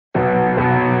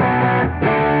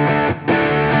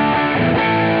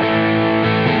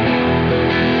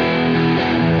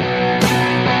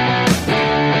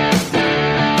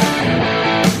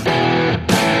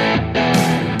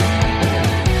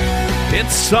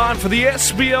Time for the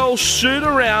SBL shoot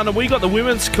around, and we got the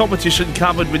women's competition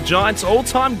covered with Giants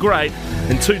all-time great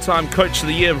and two-time Coach of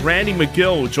the Year Randy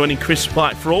McGill joining Chris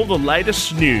Pike for all the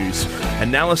latest news,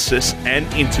 analysis and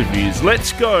interviews.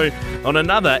 Let's go on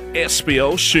another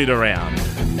SBL shoot around.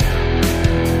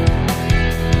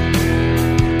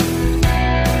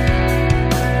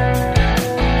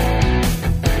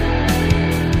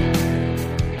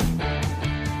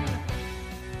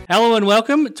 Hello and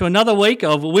welcome to another week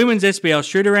of Women's SBL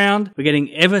Shoot-Around. We're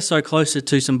getting ever so closer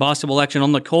to some basketball action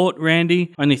on the court,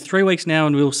 Randy. Only 3 weeks now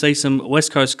and we'll see some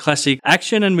West Coast Classic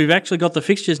action, and we've actually got the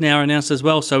fixtures now announced as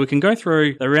well, so we can go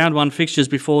through the round one fixtures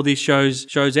before these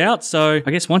shows out. So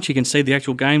I guess once you can see the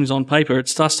actual games on paper, it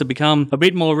starts to become a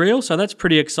bit more real, so that's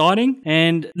pretty exciting.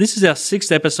 And this is our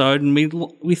 6th episode, and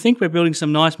we think we're building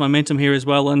some nice momentum here as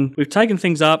well, and we've taken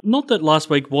things up. Not that last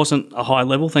week wasn't a high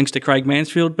level thanks to Craig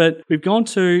Mansfield, but we've gone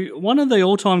to one of the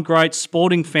all-time great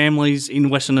sporting families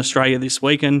in Western Australia this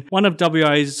week, and one of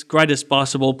WA's greatest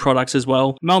basketball products as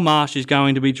well. Mel Marsh is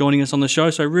going to be joining us on the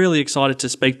show, so really excited to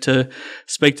speak to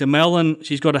Mel, and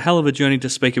she's got a hell of a journey to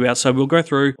speak about, so we'll go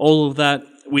through all of that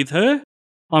with her.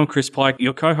 I'm Chris Pike,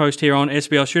 your co-host here on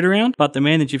SBL Shoot-Around, but the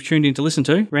man that you've tuned in to listen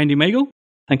to, Randy Meagle.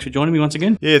 Thanks for joining me once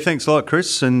again. Yeah, thanks a lot,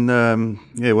 Chris. And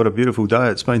what a beautiful day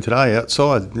it's been today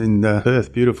outside in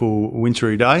Perth. Beautiful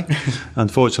wintry day.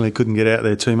 Unfortunately, couldn't get out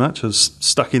there too much. I was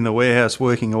stuck in the warehouse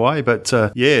working away. But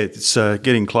it's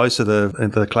getting closer to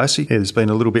the Classic. Yeah, there's been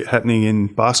a little bit happening in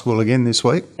basketball again this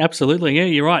week. Absolutely. Yeah,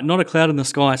 you're right. Not a cloud in the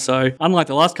sky. So unlike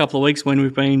the last couple of weeks when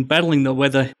we've been battling the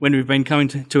weather, when we've been coming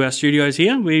to our studios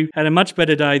here, we had a much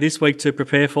better day this week to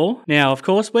prepare for. Now, of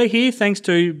course, we're here thanks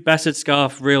to Bassett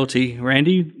Scarf Realty,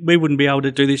 Randy. We wouldn't be able to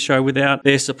do this show without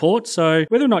their support. So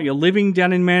whether or not you're living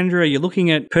down in Mandurah, you're looking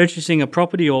at purchasing a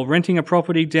property or renting a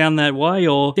property down that way,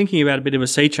 or thinking about a bit of a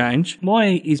sea change,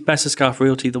 why is Bassett Scarf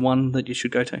Realty the one that you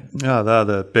should go to? Oh, they're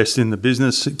the best in the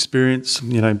business experience.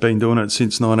 Been doing it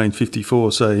since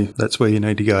 1954, so that's where you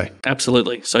need to go.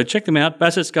 Absolutely. So check them out,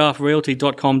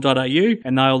 bassetscarfrealty.com.au,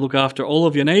 and they'll look after all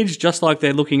of your needs, just like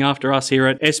they're looking after us here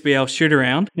at SBL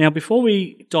Shoot-Around. Now, before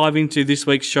we dive into this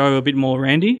week's show a bit more,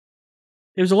 Randy,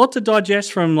 there was a lot to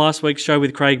digest from last week's show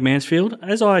with Craig Mansfield,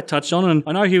 as I touched on, and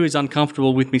I know he was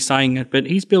uncomfortable with me saying it, but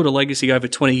he's built a legacy over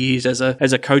 20 years as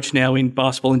a coach now in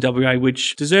basketball in WA,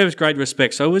 which deserves great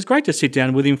respect. So it was great to sit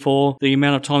down with him for the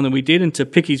amount of time that we did and to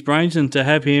pick his brains and to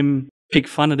have him pick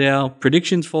fun at our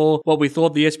predictions for what we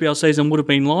thought the SBL season would have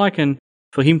been like, and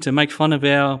for him to make fun of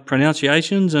our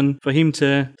pronunciations and for him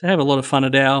to have a lot of fun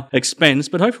at our expense.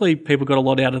 But hopefully people got a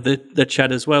lot out of the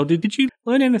chat as well. Did you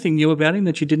learn anything new about him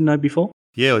that you didn't know before?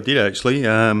 Yeah, I did actually.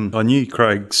 I knew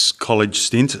Craig's college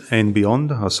stint and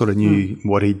beyond. I sort of knew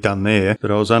what he'd done there,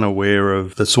 but I was unaware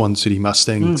of the Swan City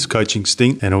Mustangs coaching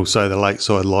stint and also the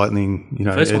Lakeside Lightning,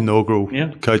 inaugural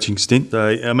coaching stint.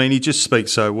 So, he just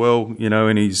speaks so well,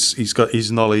 and he's got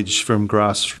his knowledge from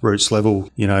grassroots level,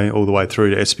 all the way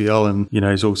through to SBL, and,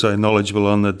 he's also knowledgeable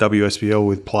on the WSBL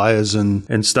with players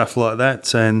and stuff like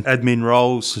that, and admin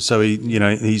roles. So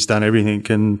he's done everything,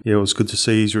 and it was good to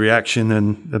see his reaction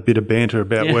and a bit of banter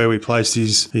about where we placed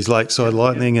his Lakeside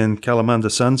Lightning and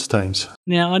Kalamunda Suns teams.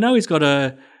 Now, I know he's got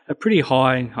a pretty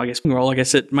high, role,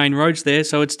 at Main Roads there,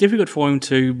 so it's difficult for him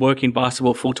to work in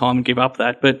basketball full-time and give up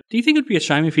that. But do you think it'd be a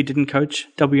shame if he didn't coach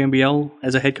WNBL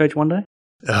as a head coach one day?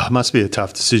 Must be a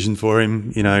tough decision for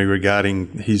him, regarding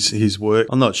his work.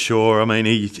 I'm not sure.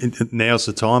 Now's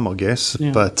the time, I guess.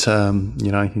 Yeah. But,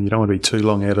 you don't want to be too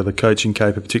long out of the coaching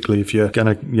caper, particularly if you're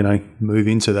going to, move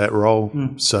into that role.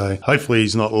 So hopefully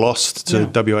he's not lost to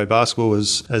WA basketball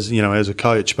as a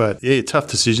coach. But, tough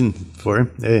decision for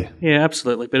him. Yeah,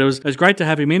 absolutely. But it was great to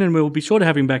have him in, and we'll be sure to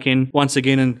have him back in once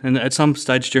again. And at some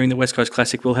stage during the West Coast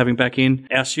Classic, we'll have him back in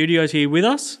our studios here with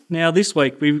us. Now, this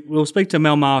week, we'll speak to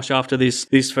Mel Marsh after this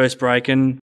first break,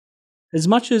 and as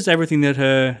much as everything that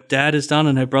her dad has done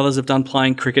and her brothers have done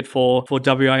playing cricket for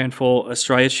WA and for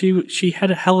Australia, she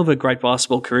had a hell of a great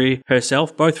basketball career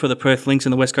herself, both for the Perth Lynx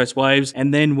and the West Coast Waves,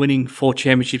 and then winning 4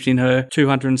 championships in her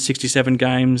 267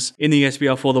 games in the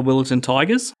SBL for the Willetton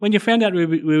Tigers. When you found out we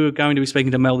were going to be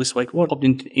speaking to Mel this week, what popped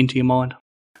into your mind?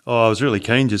 Oh, I was really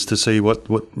keen just to see what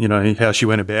how she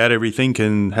went about everything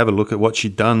and have a look at what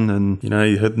she'd done, and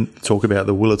you heard talk about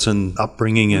the Willetton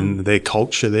upbringing and their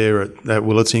culture there at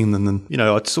Willetton, and then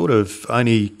I'd sort of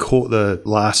only caught the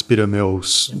last bit of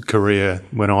Mel's career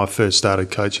when I first started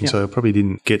coaching, so I probably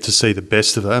didn't get to see the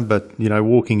best of her. But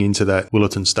walking into that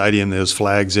Willetton Stadium, there was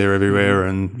flags there everywhere,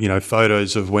 and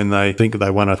photos of when they think they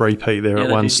won a three-peat there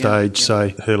at one stage. So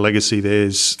her legacy there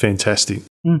is fantastic.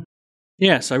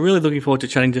 Yeah, so really looking forward to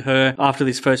chatting to her after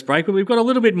this first break, but we've got a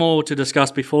little bit more to discuss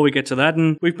before we get to that,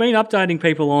 and we've been updating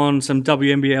people on some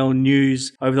WNBL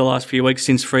news over the last few weeks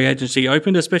since free agency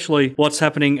opened, especially what's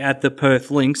happening at the Perth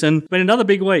Lynx, and it's been another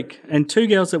big week, and two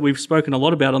girls that we've spoken a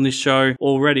lot about on this show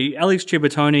already, Alex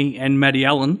Chibatoni and Maddie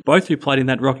Allen, both who played in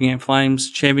that Rockingham Flames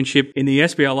championship in the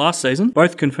SBL last season,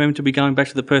 both confirmed to be going back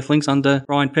to the Perth Lynx under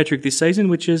Ryan Petrick this season,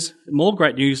 which is more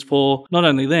great news for not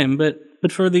only them, but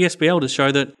for the SBL to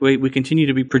show that we continue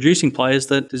to be producing players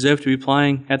that deserve to be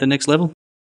playing at the next level.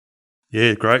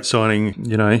 Yeah, great signing.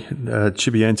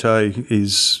 Chibiento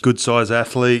is good size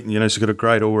athlete. He's got a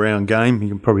great all-round game. He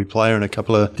can probably play her in a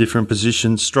couple of different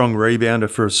positions. Strong rebounder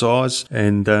for a size.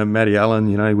 And Maddie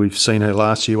Allen, we've seen her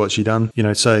last year, what she done.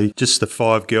 So just the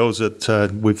five girls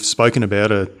that we've spoken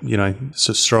about are, it's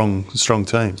a strong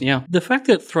team. Yeah. The fact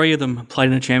that three of them played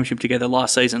in a championship together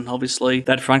last season, obviously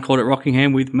that front court at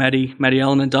Rockingham with Maddie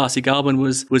Allen and Darcy Garvin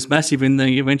was massive in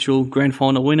the eventual grand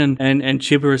final win, and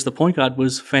Chibba as the point guard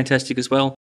was fantastic as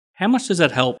well. How much does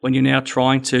that help when you're now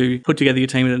trying to put together your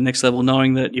team at the next level,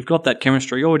 knowing that you've got that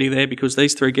chemistry already there because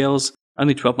these three girls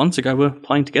only 12 months ago were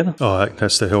playing together? Oh, it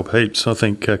has to help heaps. I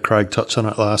think Craig touched on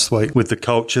it last week with the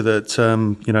culture that,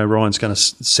 Ryan's going to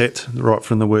set right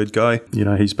from the word go.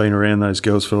 He's been around those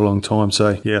girls for a long time.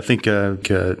 So, yeah, I think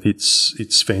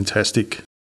it's fantastic.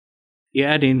 You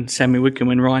add in Sammy Whitcomb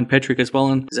and Ryan Petrick as well,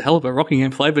 and there's a hell of a Rockingham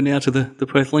flavour now to the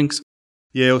Perth Lynx.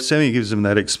 Yeah, well, Sammy gives them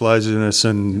that explosiveness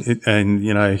and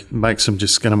makes them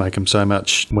just going to make them so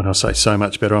much, when I say so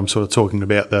much better, I'm sort of talking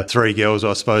about the three girls,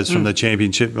 I suppose, from the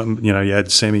championship. You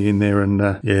add Sammy in there and,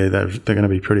 they're going to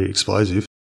be pretty explosive.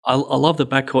 I love the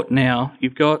backcourt now.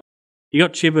 You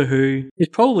got Chibba, who is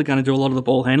probably going to do a lot of the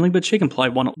ball handling, but she can play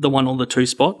the one or the two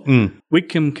spot.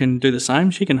 Whitcomb can do the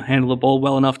same. She can handle the ball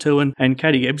well enough too, and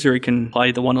Katie Ebzery can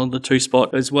play the one or the two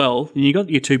spot as well. And you got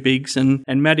your two bigs, and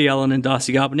Maddie Allen and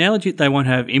Darcy Garber. Now that they won't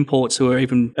have imports who are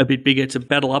even a bit bigger to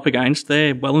battle up against,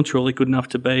 they're well and truly good enough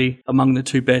to be among the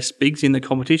two best bigs in the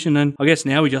competition. And I guess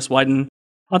now we just wait, and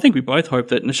I think we both hope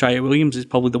that Nashaya Williams is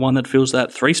probably the one that fills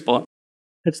that three spot.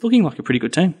 It's looking like a pretty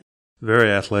good team.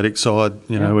 Very athletic side,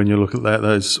 when you look at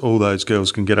that, all those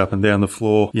girls can get up and down the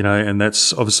floor, and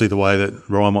that's obviously the way that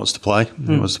Ryan wants to play.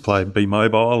 He wants to play, be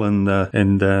mobile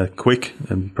and quick,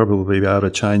 and probably be able to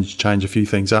change a few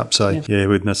things up. So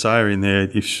with Nasaya in there,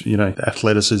 if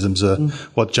athleticism's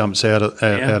what jumps out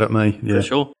at me. Yeah, for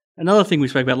sure. Another thing we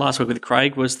spoke about last week with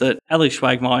Craig was that Ali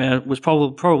Schwagmeyer was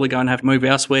probably going to have to move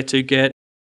elsewhere to get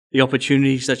the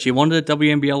opportunities that she wanted at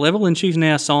WNBL level, and she's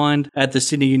now signed at the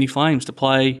Sydney Uni Flames to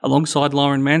play alongside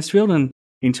Lauren Mansfield, and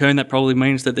in turn that probably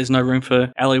means that there's no room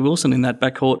for Ali Wilson in that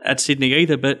backcourt at Sydney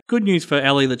either. But good news for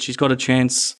Ali that she's got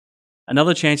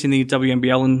another chance in the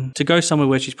WNBL, and to go somewhere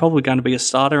where she's probably going to be a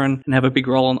starter and have a big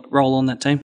role on that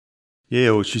team.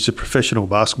 Yeah, well, she's a professional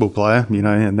basketball player,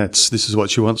 and this is what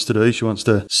she wants to do. She wants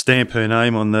to stamp her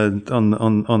name on the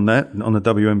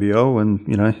WNBL,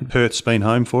 and Perth's been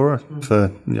home for her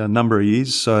for a number of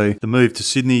years. So the move to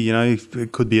Sydney,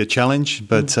 it could be a challenge,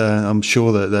 but I'm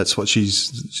sure that's what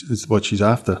she's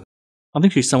after. I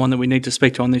think she's someone that we need to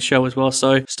speak to on this show as well.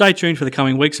 So stay tuned for the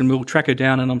coming weeks and we'll track her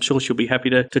down, and I'm sure she'll be happy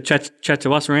to chat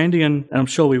to us, Randy, and I'm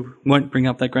sure we won't bring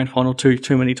up that grand final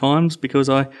too many times because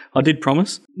I did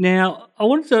promise. Now, I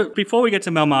wanted to, before we get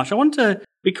to Mel Marsh,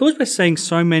 because we're seeing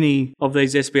so many of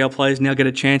these SBL players now get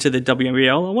a chance at the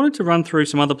WNBL, I wanted to run through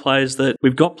some other players that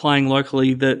we've got playing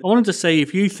locally that I wanted to see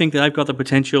if you think that they've got the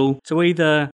potential to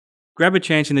either grab a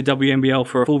chance in the WNBL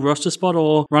for a full roster spot,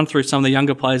 or run through some of the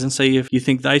younger players and see if you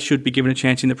think they should be given a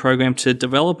chance in the program to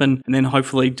develop and then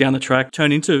hopefully down the track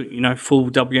turn into, full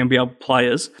WNBL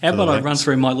players. How about I run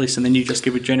through my list and then you just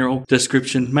give a general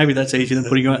description? Maybe that's easier than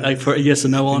putting a yes or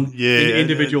no on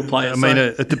individual players. I mean,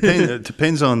 it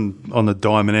depends on the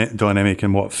dynamic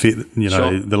and what fit,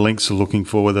 the Lynx are looking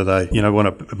for, whether they, want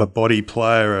a body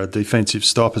player, a defensive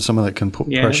stopper, someone that can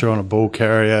put pressure on a ball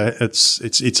carrier.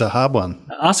 It's a hard one.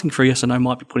 Asking for yes or no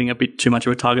might be putting a bit too much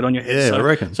of a target on your head. Yeah, I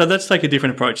reckon. So let's take a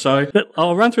different approach. But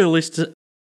I'll run through the list.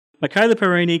 Michaela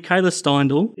Perini, Kayla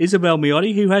Steindl, Isabel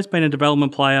Miotti, who has been a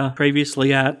development player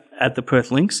previously at the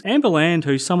Perth Lynx. Amber Land,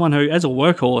 who's someone who, as a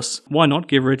workhorse, why not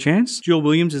give her a chance? Jewel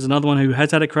Williams is another one who has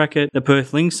had a crack at the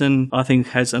Perth Lynx and I think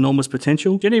has enormous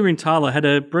potential. Jenny Rintala had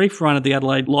a brief run at the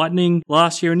Adelaide Lightning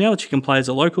last year, and now that she can play as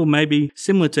a local, maybe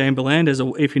similar to Amber Land,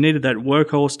 if you needed that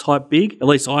workhorse type big. At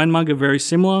least Ironmonger, very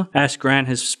similar. Ash Grant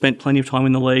has spent plenty of time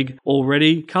in the league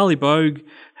already. Carly Bogue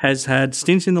has had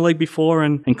stints in the league before,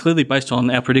 and clearly based on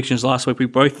our predictions last week, we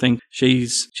both think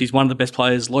she's one of the best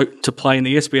players to play in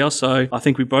the SBL, so I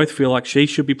think we both feel like she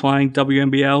should be playing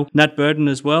WNBL. Nat Burton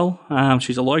as well,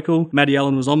 she's a local. Maddie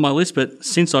Allen was on my list, but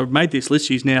since I've made this list,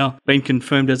 she's now been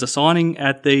confirmed as a signing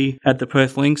at the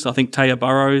Perth Lynx. I think Taya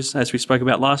Burrows, as we spoke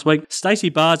about last week. Stacey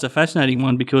Barr's a fascinating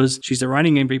one because she's the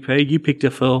reigning MVP. You picked her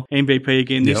for MVP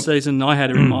again this season. I had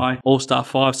her in my All-Star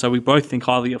 5, so we both think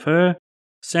highly of her.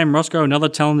 Sam Roscoe, another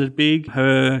talented big.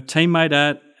 Her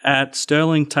teammate at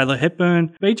Sterling, Taylor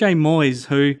Hepburn. BJ Moyes,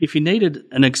 who, if you needed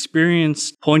an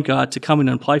experienced point guard to come in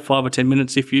and play 5 or 10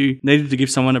 minutes, if you needed to give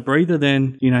someone a breather,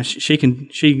 then,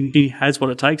 she has what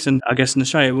it takes. And I guess in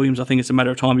Australia Williams, I think it's a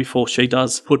matter of time before she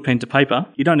does put pen to paper.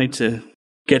 You don't need to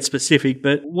get specific,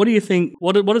 but what do you think,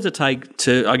 what does it take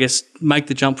to, I guess, make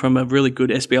the jump from a really good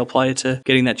SBL player to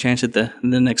getting that chance at the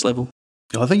next level?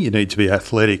 I think you need to be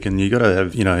athletic, and you've got to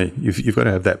have, you've got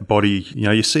to have that body.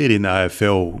 You see it in the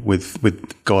AFL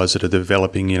with guys that are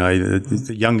developing.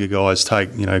 The younger guys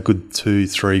take, good 2,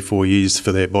 3, 4 years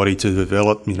for their body to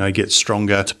develop, get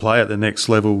stronger to play at the next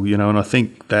level, and I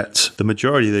think that the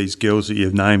majority of these girls that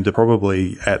you've named are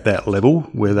probably at that level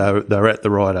where they're at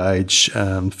the right age.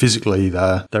 Physically,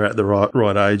 they're at the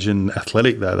right age, and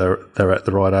athletic, they're at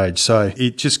the right age. So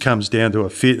it just comes down to a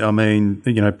fit. I mean,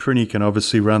 Prinny can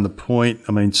obviously run the point.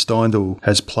 I mean, Steindl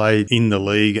has played in the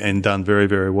league and done very,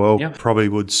 very well. Yep. Probably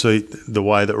would suit the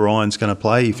way that Ryan's going to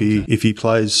play if he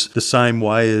plays the same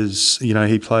way as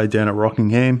he played down at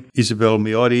Rockingham. Isabel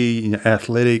Miotti,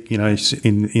 athletic,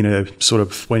 in a sort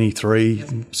of 23,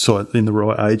 sort of in the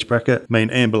right age bracket. I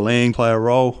mean, Amber Lang play a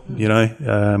role,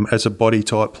 as a body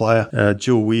type player.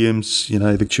 Jill Williams,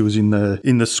 she was in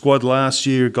the squad last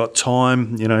year, got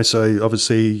time, so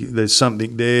obviously there's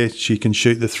something there. She can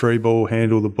shoot the 3-ball,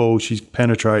 handle the ball. She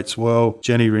penetrates well.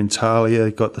 Jenny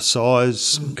Rentalia got the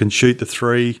size, can shoot the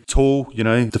 3, tall,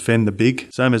 defend the big.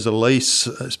 Same as Elise,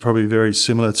 it's probably very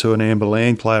similar to an Amber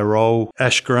Lang, play a role.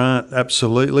 Ash Grant,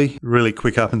 absolutely. Really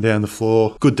quick up and down the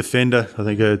floor. Good defender. I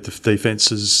think her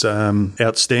defence is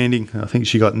outstanding. I think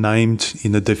she got named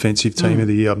in the defensive team of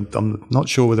the year. I'm not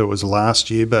sure whether it was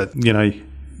last year, but,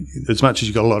 as much as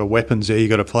you've got a lot of weapons there, you've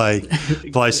got to play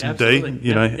some D,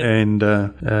 and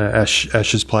Ash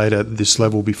has played at this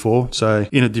level before. So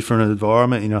in a different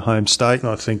environment, in a home state,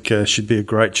 I think should be a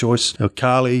great choice. Now,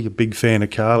 Carly, a big fan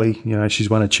of Carly. She's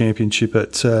won a championship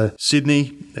at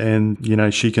Sydney, and,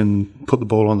 she can put the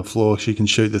ball on the floor. She can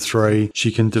shoot the 3.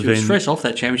 She can defend. She was fresh off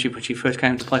that championship when she first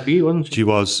came to play for you, wasn't she? She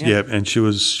was, yeah, and she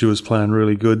was playing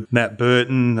really good. Nat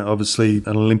Burton, obviously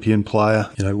an Olympian player.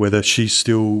 Whether she's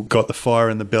still got the fire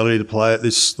in the ability to play at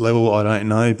this level, I don't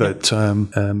know, but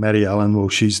Maddie Allen, well,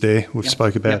 she's there. We've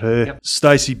spoke about her. Yep.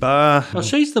 Stacey Barr. Well,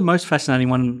 she's the most fascinating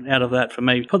one out of that for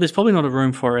me. There's probably not a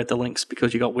room for her at the Lynx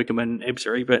because you got Wickham and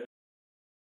Ebsbury, but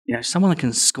someone that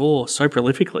can score so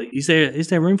prolifically. Is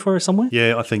there room for her somewhere?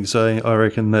 Yeah, I think so. I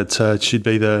reckon that she'd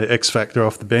be the X factor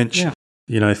off the bench. Yeah.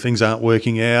 Things aren't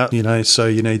working out, so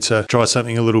you need to try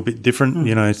something a little bit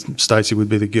different. Stacey would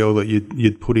be the girl that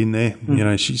you'd put in there.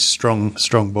 She's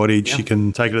strong-bodied. Yep. She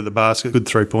can take it at the basket, good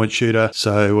 3-point shooter.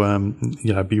 So,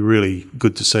 it'd be really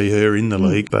good to see her in the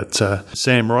league. But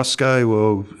Sam Roscoe,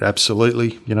 well,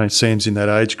 absolutely. Sam's in that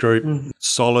age group.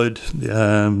 Solid.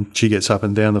 She gets up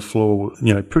and down the floor,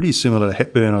 pretty similar to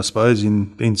Hepburn, I suppose,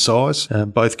 in size.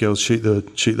 Both girls shoot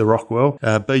the rock well.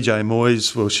 BJ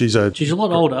Moyes, well, she's a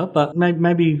lot older, but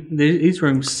maybe there is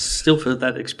room still for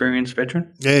that experienced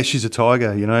veteran. Yeah, she's a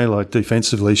tiger, like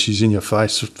defensively, she's in your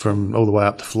face from all the way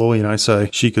up the floor, so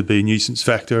she could be a nuisance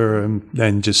factor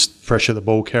and just pressure the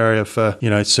ball carrier for,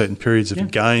 certain periods of the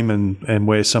game and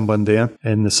wear someone down.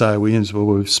 And Nasaya Williams, well,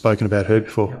 we've spoken about her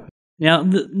before. Now,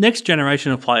 the next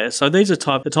generation of players, so these are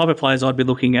the type of players I'd be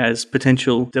looking as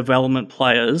potential development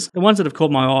players. The ones that have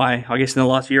caught my eye, I guess, in the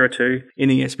last year or two in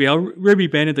the SBL, Ruby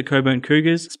Bennett, the Coburn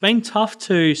Cougars. It's been tough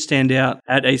to stand out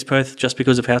at East Perth just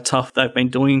because of how tough they've been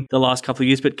doing the last couple of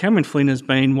years, but Cameron Flynn has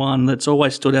been one that's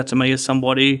always stood out to me as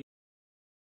somebody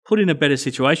put in a better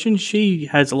situation. She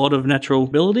has a lot of natural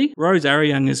ability. Rose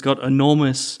Ariang has got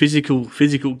enormous physical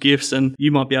gifts, and you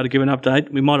might be able to give an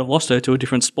update. We might have lost her to a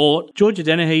different sport. Georgia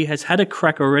Dennehy has had a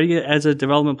crack already as a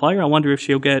development player. I wonder if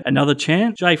she'll get another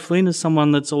chance. Jay Flynn is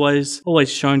someone that's always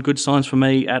shown good signs for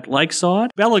me at Lakeside.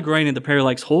 Bella Green at the Perry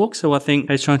Lakes Hawks, who I think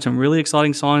has shown some really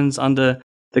exciting signs under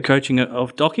the coaching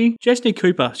of Docky. Jesney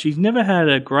Cooper, she's never had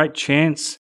a great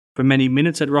chance for many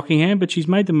minutes at Rockingham, but she's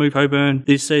made the move Coburn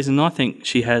this season. I think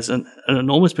she has an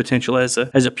enormous potential as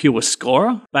a pure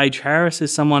scorer. Paige Harris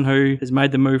is someone who has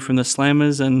made the move from the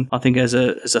Slammers, and I think as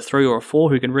a 3 or a 4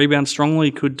 who can rebound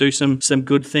strongly, could do some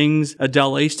good things.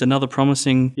 Adele East, another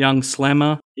promising young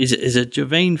slammer. Is it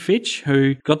Javine Fitch,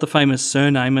 who got the famous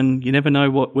surname, and you never know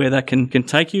where that can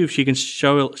take you if she can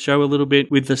show a little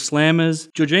bit with the Slammers.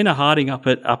 Georgina Harding up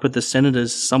at the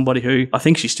Senators, somebody who I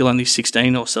think she's still only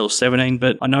 16 or so 17,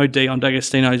 but I know Dion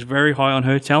D'Agostino is very high on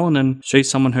her talent, and she's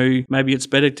someone who maybe it's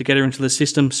better to get her into the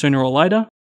system sooner or later.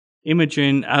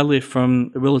 Imogen Alif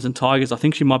from the Willerton Tigers, I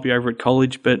think she might be over at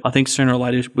college, but I think sooner or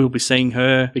later we'll be seeing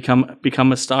her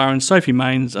become a star. And Sophie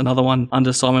Main's another one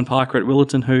under Simon Parker at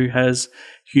Willerton who has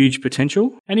huge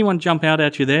potential. Anyone jump out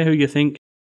at you there who you think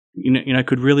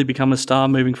could really become a star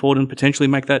moving forward and potentially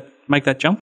make that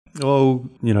jump? Well,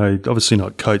 obviously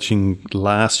not coaching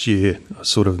last year. I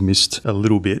sort of missed a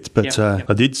little bit, but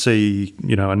I did see,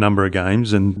 a number of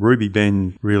games, and Ruby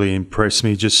Ben really impressed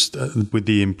me just with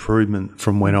the improvement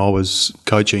from when I was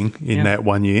coaching in that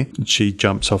 1 year. She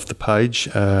jumps off the page.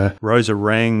 Rosa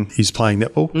Rang is playing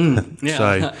netball.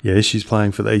 So, she's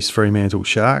playing for the East Fremantle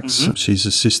Sharks. Mm-hmm. She's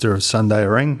a sister of Sunday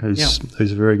Rang, who's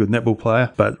a very good netball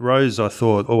player. But Rose, I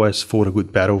thought, always fought a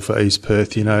good battle for East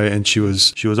Perth, and she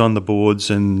was on the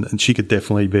boards and she could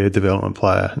definitely be a development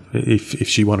player if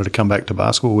she wanted to come back to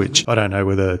basketball, which I don't know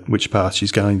which path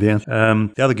she's going down.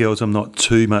 The other girls I'm not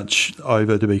too much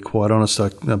over, to be quite honest.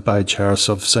 Like Paige Harris,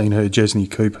 I've seen her, Jesney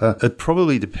Cooper. It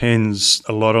probably depends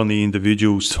a lot on the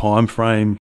individual's time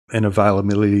frame and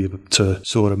availability to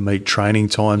sort of meet training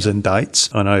times and dates.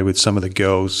 I know with some of the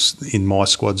girls in my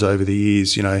squads over the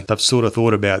years, they've sort of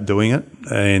thought about doing it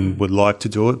and would like to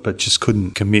do it, but just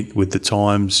couldn't commit with the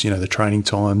times, the training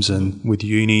times and with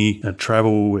uni and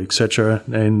travel, etc.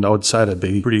 And I'd say it'd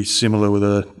be pretty similar with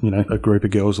a group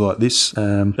of girls like this.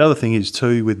 The other thing is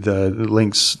too with the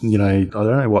links, I don't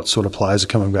know what sort of players are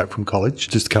coming back from college.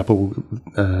 Just a couple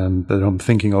that I'm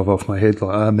thinking of off my head,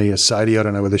 like Mia Sadie. I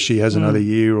don't know whether she has another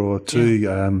year or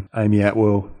two. Amy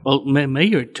Atwell. Well,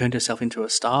 Mia had turned herself into a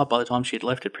star by the time she had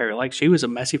left at Perry Lake. She was a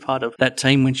massive part of that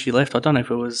team when she left. I don't know if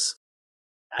it was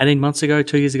 18 months ago,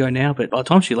 2 years ago now, but by the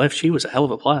time she left, she was a hell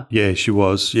of a player. Yeah, she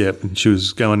was. Yeah, and she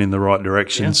was going in the right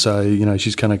direction. Yeah. So,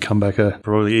 she's going to come back a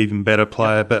probably even better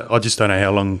player, but I just don't know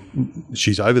how long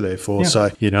she's over there for. Yeah. So,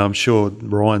 I'm sure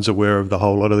Ryan's aware of the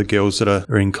whole lot of the girls that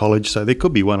are in college. So there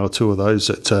could be one or two of those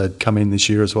that come in this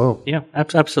year as well. Yeah,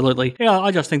 absolutely. Yeah,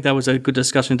 I just think that was a good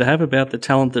discussion to have about the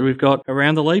talent that we've got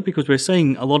around the league, because we're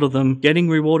seeing a lot of them getting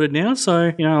rewarded now.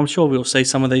 So, I'm sure we'll see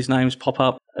some of these names pop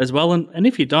up as well. And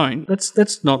if you don't,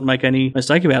 let's not make any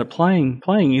mistake about it. Playing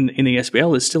in the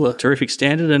SBL is still a terrific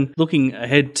standard, and looking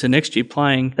ahead to next year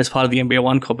playing as part of the NBL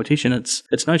 1 competition,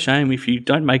 it's no shame if you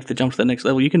don't make the jump to the next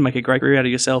level. You can make a great career out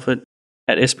of yourself at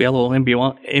SBL or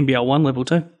NBL 1 level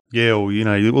too. Yeah,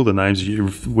 well, all the names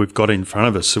we've got in front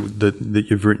of us that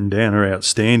you've written down are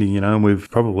outstanding, and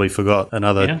we've probably forgot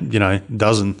another,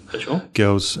 dozen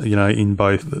girls, in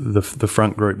both the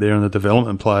front group there and the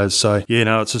development players. So,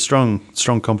 it's a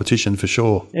strong competition for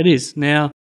sure. It is.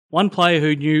 Now, one player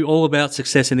who knew all about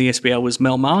success in the SBL was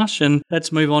Mel Marsh, and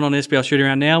let's move on SBL Shoot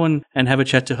Around now and have a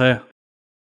chat to her.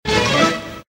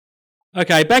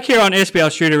 Okay, back here on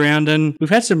SBL Shoot Around, and we've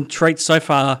had some treats so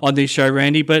far on this show,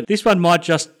 Randy, but this one might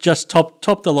just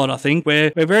top the lot, I think.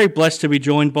 We're very blessed to be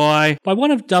joined by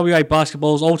one of WA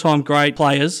basketball's all-time great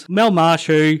players, Mel Marsh,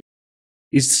 who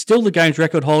is still the game's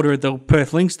record holder at the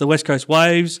Perth Lynx, the West Coast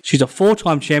Waves. She's a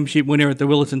 4-time championship winner at the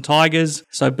Willerton Tigers.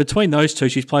 So between those two,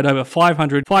 she's played over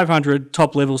 500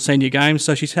 top-level senior games.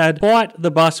 So she's had quite the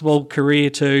basketball career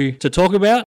to talk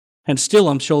about. And still,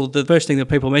 I'm sure the first thing that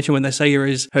people mention when they see her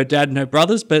is her dad and her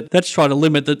brothers, but let's try to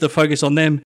limit the focus on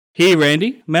them. Here,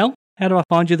 Randy. Mel, how do I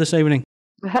find you this evening?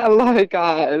 Hello,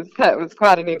 guys. That was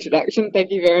quite an introduction.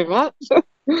 Thank you very much.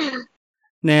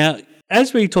 Now,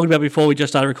 as we talked about before we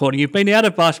just started recording, you've been out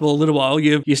of basketball a little while.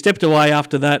 You stepped away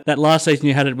after that last season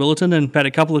you had at Willerton and had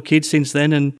a couple of kids since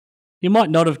then, and you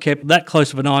might not have kept that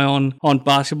close of an eye on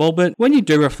basketball, but when you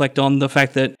do reflect on the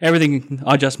fact that everything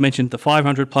I just mentioned, the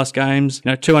 500-plus games,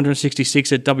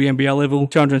 266 at WNBL level,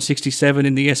 267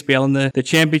 in the SBL and the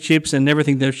championships and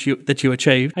everything that you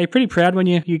achieved, are you pretty proud when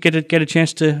you get a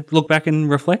chance to look back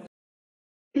and reflect?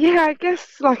 Yeah, I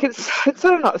guess it's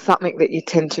sort of not something that you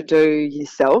tend to do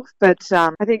yourself, but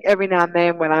I think every now and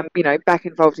then when I'm back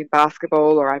involved in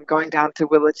basketball, or I'm going down to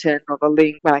Willerton or the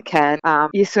Link when I can,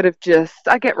 you sort of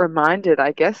I get reminded,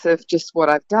 I guess, of just what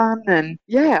I've done. And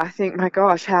yeah, I think, my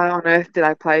gosh, how on earth did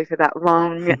I play for that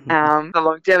long? The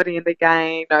longevity in the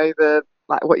game,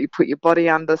 what you put your body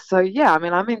under. So yeah,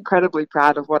 I'm incredibly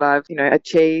proud of what I've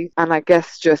achieved, and I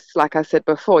guess just like I said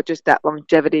before, just that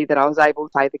longevity that I was able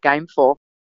to play the game for.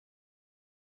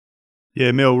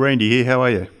 Yeah, Mel, Randy here. How are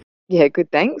you? Yeah, good,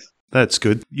 thanks. That's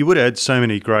good. You would have had so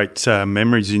many great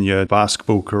memories in your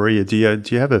basketball career. Do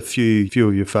you have a few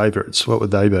of your favourites? What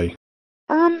would they be?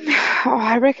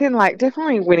 I reckon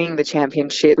definitely winning the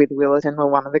championship with Willerton were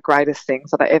one of the greatest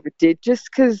things that I ever did, just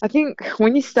because I think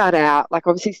when you start out,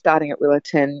 obviously starting at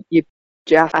Willerton,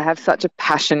 I have such a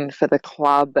passion for the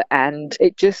club, and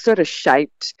it just sort of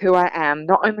shaped who I am,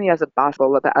 not only as a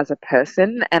basketballer, but as a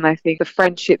person. And I think the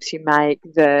friendships you make,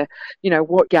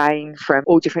 what gain from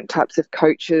all different types of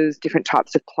coaches, different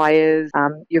types of players,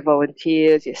 your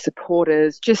volunteers, your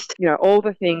supporters, just, all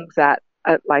the things that,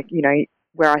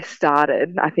 where I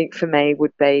started, I think for me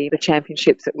would be the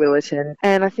championships at Willerton.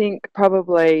 And I think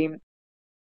probably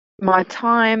my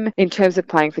time in terms of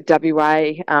playing for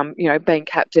WA, being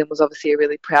captain was obviously a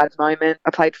really proud moment.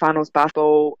 I played finals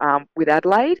basketball with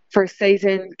Adelaide for a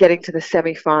season, getting to the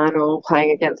semi-final,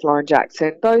 playing against Lauren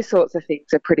Jackson. Those sorts of things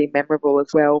are pretty memorable as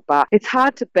well, but it's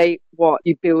hard to beat what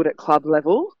you build at club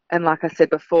level. And like I said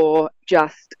before,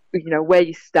 just where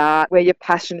you start, where your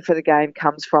passion for the game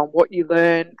comes from, what you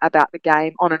learn about the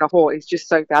game on and off court is just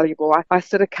so valuable. I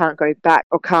sort of can't go back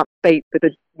or can't beat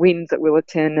the wins at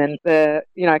Willerton and the,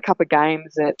 couple of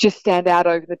games that just stand out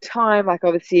over the time.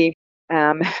 Obviously,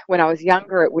 when I was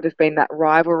younger, it would have been that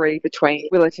rivalry between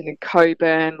Willerton and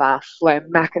Coburn, Fleur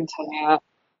McIntyre,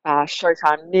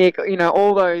 Showtime Nick,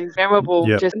 all those memorable,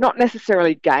 just not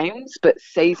necessarily games, but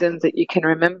seasons that you can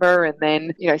remember. And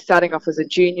then, starting off as a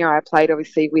junior, I played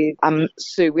obviously with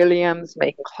Sue Williams,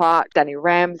 Megan Clark, Danny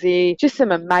Ramsey, just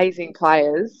some amazing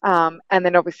players. And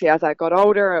then obviously as I got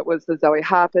older, it was the Zoe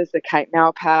Harpers, the Kate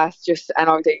Malpass, and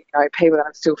obviously, people that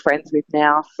I'm still friends with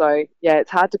now. So yeah, it's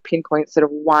hard to pinpoint sort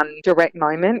of one direct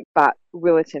moment, but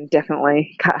Willerton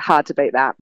definitely hard to beat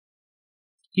that.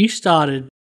 You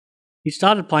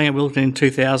started playing at Willerton in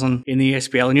 2000 in the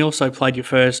SBL, and you also played your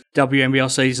first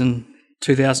WNBL season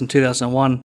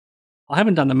 2000-2001. I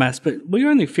haven't done the maths, but were you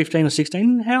only 15 or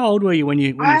 16? How old were you when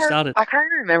you started? I can't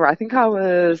remember. I think I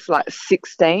was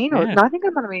 16. Or, no, I think I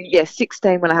might have been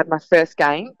 16 when I had my first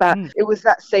game. But it was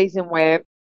that season where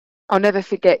I'll never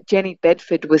forget, Jenny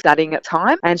Bedford was studying at the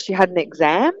time and she had an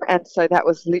exam, and so that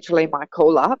was literally my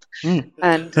call up.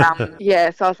 And so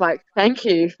I was like, thank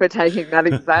you for taking that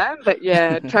exam. But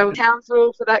travel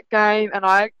Townsville for that game, and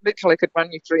I literally could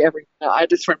run you through everything. I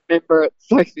just remember it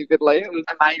so vividly. It was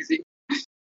amazing.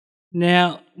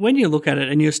 Now, when you look at it,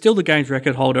 and you're still the games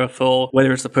record holder for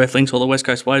whether it's the Perth Lynx or the West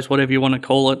Coast Waves, whatever you want to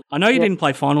call it. I know you didn't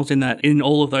play finals in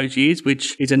all of those years,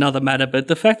 which is another matter, but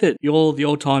the fact that you're the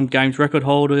all-time games record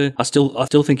holder, I still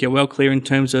think you're well clear in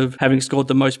terms of having scored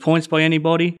the most points by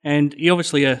anybody, and you're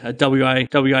obviously a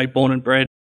WA born and bred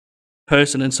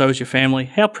person, and so is your family.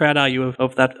 How proud are you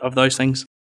of those things?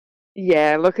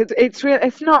 Yeah, look,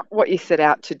 it's not what you set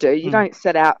out to do. You don't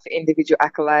set out for individual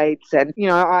accolades, and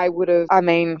I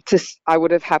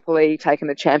would have happily taken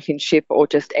the championship or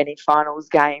just any finals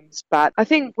games. But I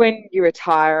think when you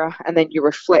retire and then you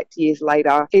reflect years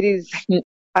later, it is,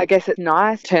 I guess it's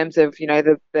nice in terms of,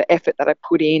 the effort that I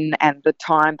put in and the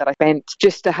time that I spent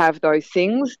just to have those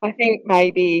things. I think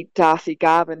maybe Darcy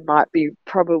Garvin might be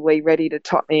probably ready to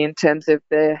top me in terms of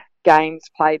the games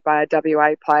played by a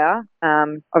WA player.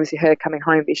 Obviously her coming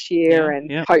home this year,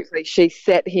 and hopefully she's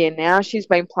set here now. She's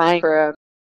been playing for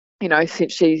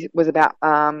since she was about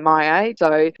my age. So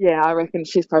I reckon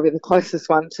she's probably the closest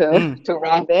one to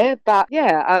around there. But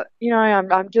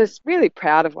I'm just really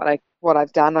proud of what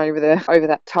I've done over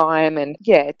that time, and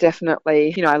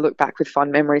definitely I look back with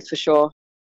fond memories for sure.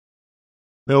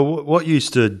 Well, what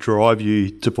used to drive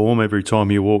you to perform every time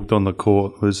you walked on the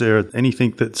court? Was there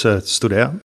anything that stood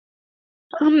out?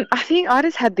 I think I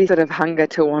just had this sort of hunger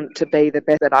to want to be the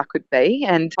best that I could be,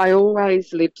 and I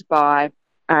always lived by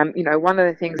one of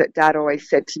the things that Dad always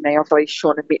said to me, obviously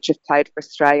Sean and Mitch have played for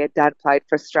Australia, Dad played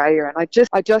for Australia, and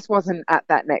I just wasn't at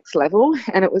that next level,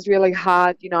 and it was really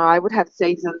hard. I would have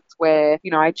seasons where,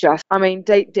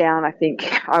 deep down, I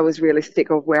think I was really sick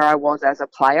of where I was as a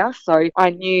player, so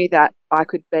I knew that I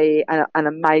could be an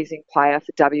amazing player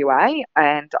for WA,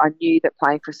 and I knew that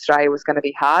playing for Australia was going to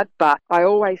be hard, but I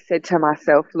always said to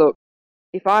myself, look,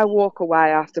 if I walk away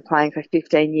after playing for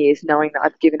 15 years knowing that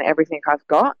I've given everything I've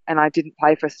got and I didn't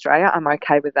play for Australia, I'm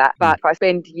okay with that. But if I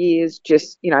spend years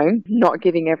just, not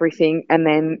giving everything, and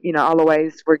then, I'll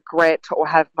always regret or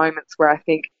have moments where I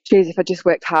think, geez, if I just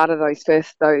worked harder those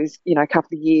couple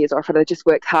of years, or if I just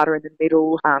worked harder in the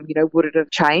middle, would it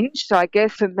have changed? So I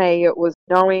guess for me it was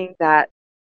knowing that,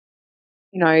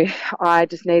 I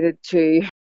just needed to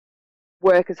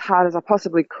work as hard as I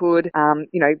possibly could,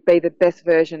 be the best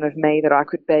version of me that I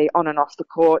could be on and off the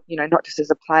court, not just as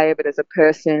a player, but as a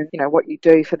person, what you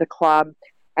do for the club.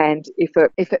 And if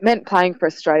it meant playing for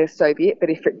Australia, so be it.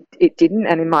 But if it didn't,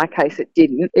 and in my case it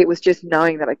didn't, it was just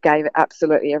knowing that I gave it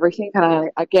absolutely everything. And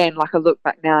I look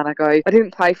back now and I go, I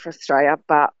didn't play for Australia,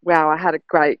 but wow, I had a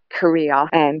great career.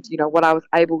 And, what I was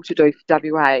able to do for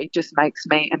WA just makes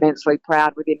me immensely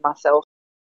proud within myself.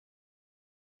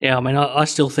 Yeah, I mean, I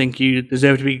still think you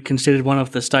deserve to be considered one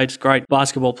of the state's great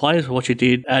basketball players for what you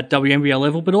did at WNBL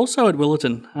level, but also at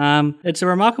Willetton. It's a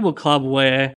remarkable club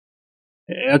where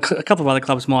a couple of other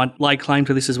clubs might lay claim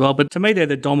to this as well, but to me, they're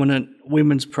the dominant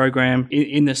women's program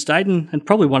in the state and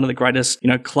probably one of the greatest,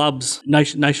 clubs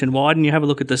nationwide. And you have a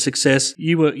look at the success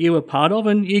you were part of,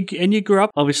 and you grew up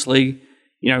obviously,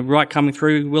 right coming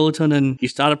through Willetton, and you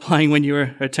started playing when you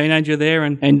were a teenager there,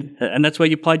 and that's where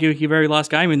you played your very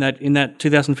last game in that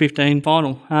 2015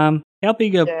 final. How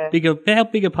big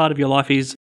a part of your life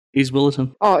is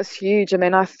Willetton? Oh, it's huge. I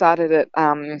mean, I started at,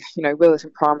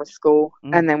 Willetton Primary School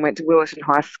and then went to Willetton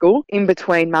High School. In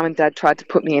between, Mum and Dad tried to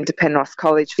put me into Penrose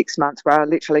College 6 months, where I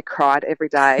literally cried every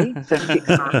day for 6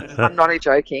 months. I'm not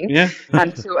joking. Yeah.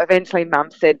 Until eventually Mum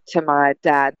said to my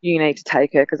dad, you need to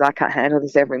take her because I can't handle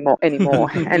this anymore.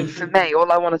 And for me,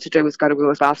 all I wanted to do was go to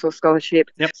Willetton Basketball Scholarship.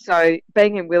 Yep. So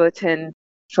being in Willetton,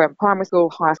 from primary school,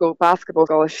 high school, basketball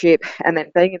scholarship, and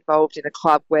then being involved in a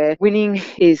club where winning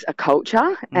is a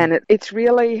culture. And it's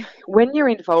really, when you're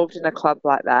involved in a club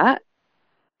like that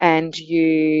and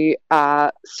you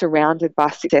are surrounded by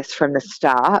success from the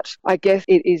start, I guess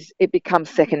it becomes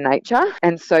second nature.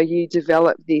 And so you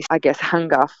develop this,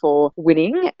 hunger for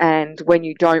winning. And when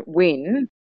you don't win,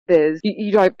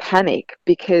 you don't panic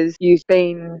because you've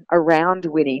been around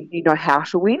winning. You know how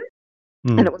to win.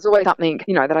 And it was always something,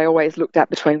 that I always looked at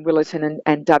between Willetton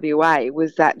and WA,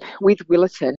 was that with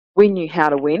Willetton, we knew how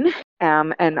to win.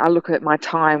 And I look at my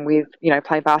time with,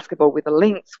 playing basketball with the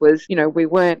Lynx was, we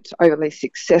weren't overly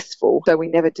successful. So we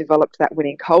never developed that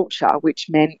winning culture, which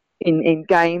meant in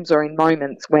games or in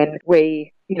moments when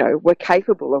we, were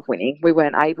capable of winning, we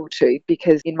weren't able to,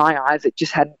 because in my eyes, it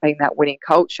just hadn't been that winning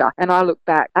culture. And I look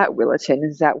back at Willetton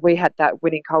is that we had that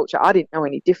winning culture. I didn't know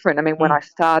any different. I mean, when I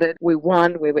started, we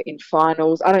won, we were in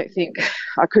finals. I don't think,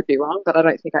 I could be wrong, but I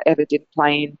don't think I ever did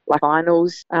play in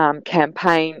finals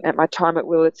campaign at my time at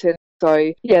Willetton.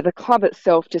 So, yeah, the club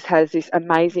itself just has this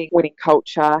amazing winning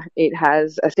culture. It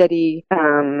has a steady,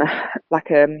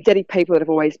 steady people that have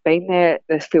always been there.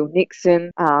 There's Phil Nixon,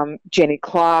 Jenny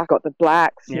Clark, got the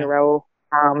Blacks, Narelle.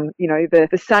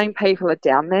 The same people are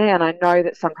down there, and I know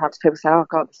that sometimes people say, oh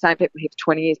God, the same people here for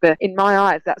 20 years, but in my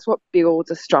eyes, that's what builds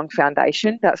a strong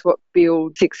foundation. That's what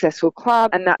builds a successful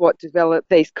club, and that's what develops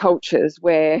these cultures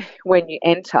where when you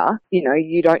enter,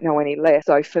 you don't know any less.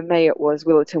 So for me,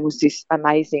 Willetton was this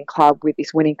amazing club with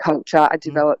this winning culture. I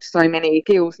developed so many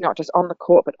skills, not just on the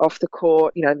court, but off the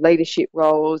court, leadership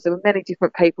roles. There were many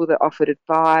different people that offered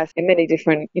advice and many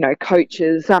different,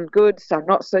 coaches, some good, some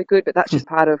not so good, but that's just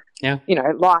part of,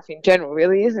 life in general,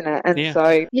 really, isn't it? And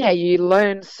so, you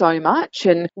learn so much,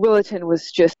 and Willetton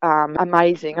was just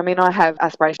amazing. I mean, I have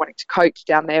aspirations wanting to coach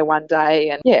down there one day,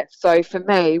 and so for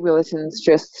me, Willetton's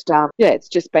just, it's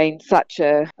just been such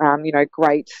a,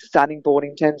 great starting board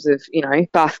in terms of,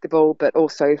 basketball, but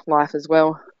also life as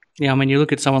well. Yeah, I mean, you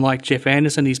look at someone like Jeff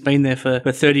Anderson, he's been there for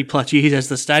 30 plus years as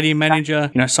the stadium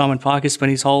manager. Simon Parker spent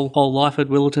his whole life at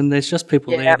Willetton. There's just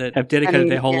people there that have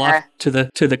dedicated their whole life to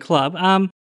the club.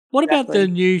 What about the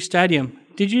new stadium?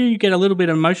 Did you get a little bit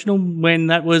emotional when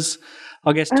that was,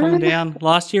 torn down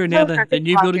last year, and now the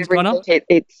new building's gone up?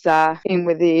 It's in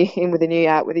with the new,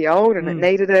 out with the old, and it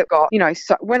needed it.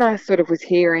 So when I sort of was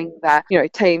hearing that,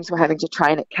 teams were having to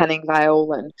train at Canning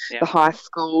Vale and the high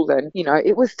school, and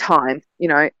it was time.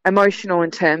 Emotional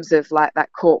in terms of that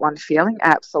court one feeling.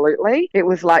 Absolutely, it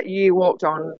was like you walked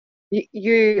on.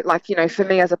 For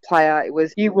me as a player, it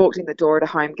was you walked in the door at a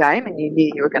home game and you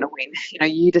knew you were going to win.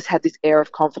 You just had this air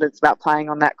of confidence about playing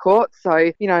on that court. So,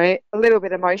 a little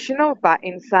bit emotional, but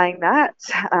in saying that,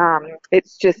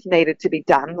 it's just needed to be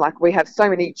done. We have so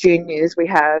many juniors, we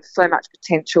have so much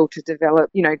potential to develop,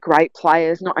 great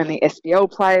players, not only SBL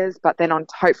players, but then on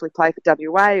to hopefully play for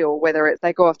WA, or whether it's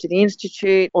they go off to the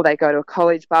institute or they go to a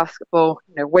college basketball.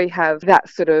 We have that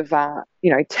sort of,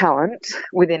 talent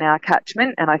within our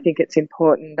catchment, and I think it's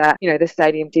important that, the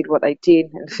stadium did what they did,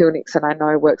 and Phil Nixon, I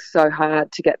know, worked so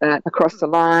hard to get that across the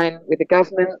line with the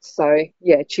government. So,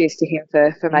 cheers to him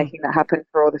for making that happen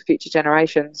for all the future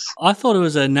generations. I thought it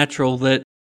was a natural that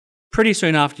pretty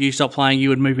soon after you stopped playing, you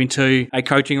would move into a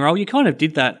coaching role. You kind of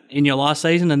did that in your last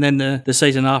season, and then the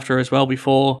season after as well,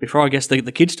 before I guess the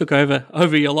kids took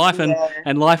over your life,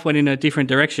 and life went in a different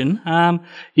direction.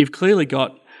 You've clearly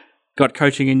got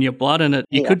coaching in your blood, and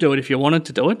you could do it if you wanted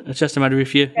to do it. It's just a matter of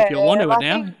if you want to do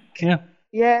it now.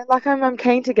 Yeah, like I'm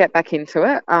keen to get back into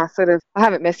it. I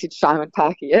haven't messaged Simon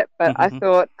Parker yet, but I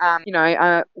thought,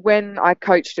 when I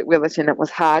coached at Willetton, it was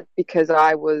hard because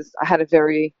I had a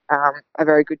very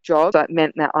good job. That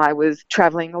meant that I was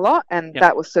travelling a lot, and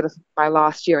that was sort of my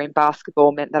last year in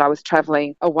basketball meant that I was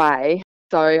travelling away.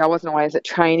 So I wasn't always at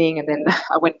training, and then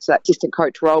I went to that assistant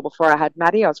coach role before I had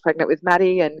Maddie. I was pregnant with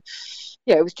Maddie, and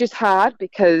yeah, it was just hard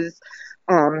because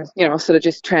I was sort of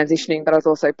just transitioning, but I was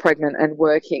also pregnant and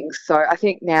working. So I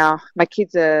think now my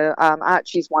kids are,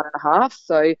 Archie's 1.5.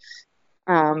 So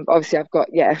obviously I've got,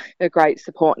 a great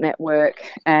support network,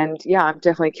 and I'm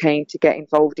definitely keen to get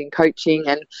involved in coaching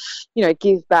and,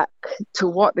 give back to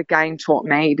what the game taught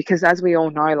me, because as we all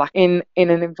know, like in an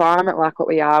environment like what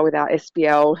we are with our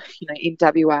SBL, in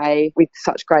WA with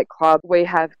such great clubs, we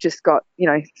have just got,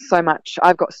 so much,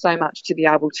 I've got so much to be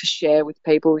able to share with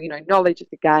people, knowledge of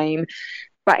the game.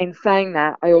 But in saying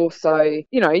that, I also,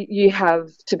 you have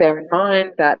to bear in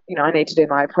mind that, I need to do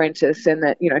my apprentice, and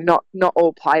that, not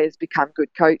all players become good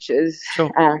coaches.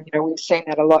 Sure. We've seen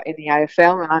that a lot in the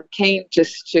AFL, and I'm keen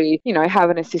just to, have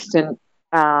an assistant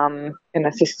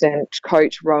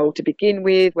coach role to begin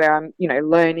with, where I'm,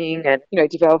 learning and,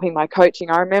 developing my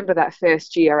coaching. I remember that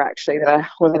first year actually that I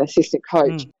was an assistant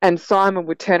coach, and Simon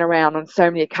would turn around on so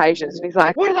many occasions and he's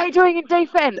like, "What are they doing in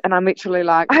defence?" And I'm literally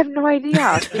like, "I have no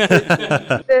idea."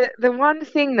 The one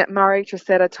thing that Murray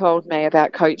Tresetta told me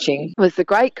about coaching was the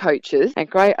great coaches and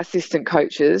great assistant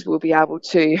coaches will be able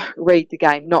to read the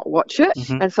game, not watch it.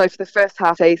 And so for the first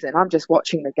half season, I'm just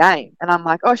watching the game, and I'm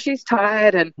like, "Oh, she's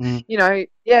tired," and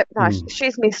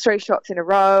she's missed 3 shots in a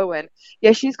row, and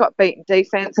she's got beaten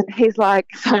defence. And he's like,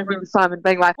 so I remember Simon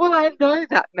being like, "Well, I know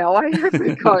that, Mel. I have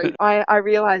to coach." I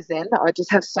realised then that I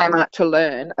just have so much to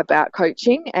learn about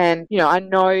coaching, and I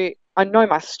know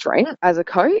my strength as a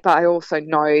coach, but I also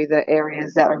know the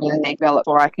areas that I really need to develop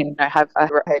before I can have a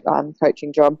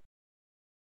coaching job.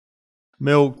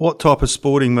 Mel, what type of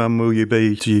sporting mum will you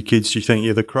be to your kids? Do you think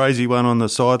you're the crazy one on the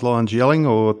sidelines yelling,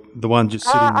 or the one just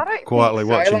sitting quietly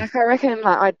watching? Like, I reckon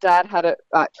my dad had it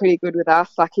pretty good with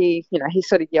us. Like he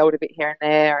sort of yelled a bit here and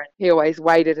there, and he always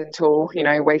waited until,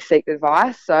 we seek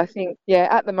advice. So I think,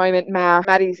 at the moment,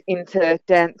 Maddie's into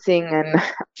dancing and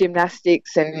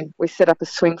gymnastics, and we set up a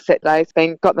swing set day. It's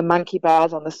got the monkey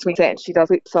bars on the swing set, and she does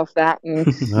flips off that.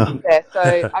 And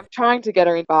so I'm trying to get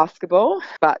her in basketball,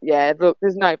 but look,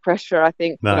 there's no pressure. I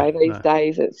think these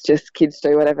days it's just kids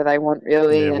do whatever they want,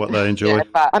 really. Yeah, what they enjoy.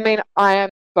 But I mean, I am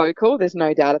vocal, there's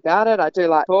no doubt about it. I do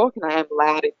like talk, and I am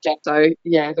loud in gent. So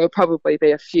there'll probably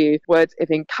be a few words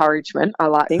of encouragement, I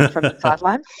like, from the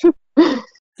sidelines.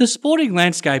 The sporting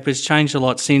landscape has changed a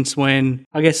lot since when,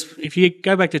 I guess, if you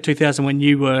go back to 2000 when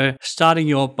you were starting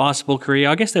your basketball career,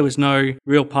 I guess there was no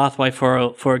real pathway for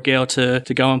a girl to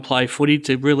go and play footy,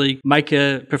 to really make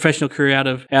a professional career out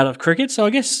of cricket. So I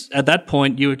guess at that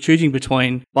point you were choosing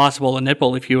between basketball and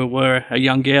netball if you were a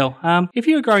young girl. If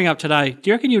you were growing up today, do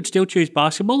you reckon you would still choose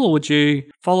basketball, or would you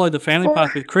follow the family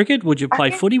path with cricket? Would you play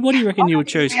footy? What do you reckon you would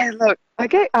choose? Yeah, look, I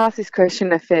get asked this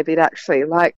question a fair bit actually.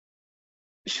 Like,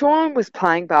 Sean was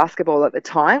playing basketball at the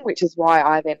time, which is why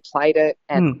I then played it.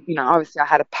 And, obviously I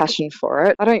had a passion for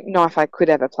it. I don't know if I could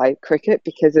ever play cricket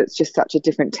because it's just such a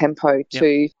different tempo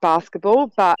to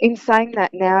basketball. But in saying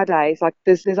that, nowadays, like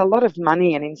there's a lot of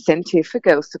money and incentive for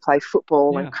girls to play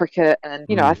football and cricket. And,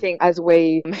 I think as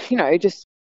we, just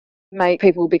make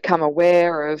people become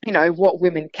aware of, what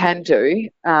women can do,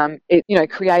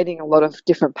 creating a lot of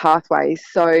different pathways.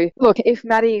 So look, if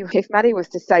Maddie was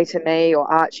to say to me or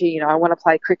Archie, I want to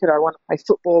play cricket, or I want to play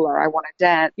football, or I want to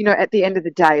dance, at the end of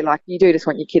the day, like, you do just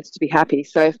want your kids to be happy.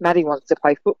 So if Maddie wants to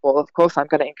play football, of course I'm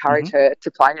going to encourage her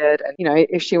to play it. And,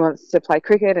 if she wants to play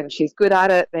cricket and she's good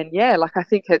at it, then I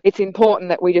think it's important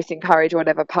that we just encourage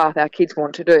whatever path our kids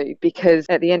want to do, because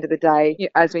at the end of the day,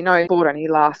 as we know, sport only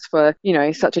lasts for,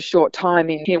 such a short time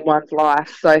in one's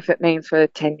life. So if it means for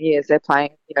 10 years they're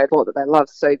playing, sport that they love,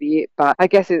 so be it. But I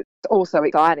guess it's also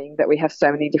exciting that we have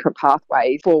so many different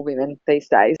pathways for women these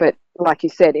days. But like you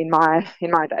said, in my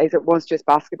days, it was just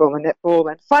basketball and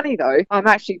netball. And funny though, I'm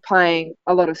actually playing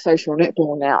a lot of social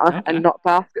netball now and not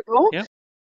basketball. Yep.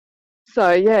 So,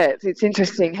 it's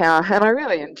interesting how, and I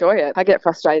really enjoy it. I get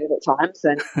frustrated at times,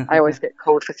 and I always get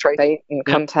called for 3 feet and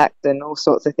contact and all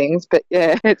sorts of things. But,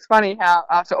 it's funny how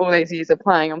after all these years of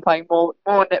playing, I'm playing more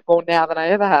netball now than I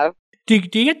ever have. Do you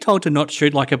get told to not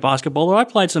shoot like a basketballer? I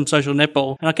played some social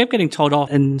netball, and I kept getting told off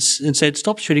and said,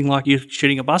 stop shooting like you're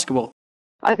shooting a basketball.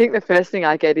 I think the first thing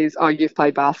I get is, "Oh, you've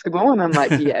played basketball?" And I'm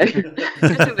like, yeah,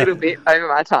 just a little bit over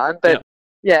my time. But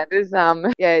there's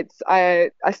I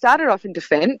started off in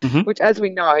defence, which, as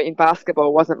we know, in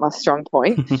basketball wasn't my strong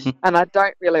point, and I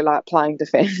don't really like playing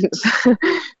defence.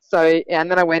 So, yeah, and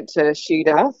then I went to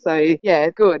shooter. So, yeah,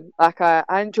 good. Like, I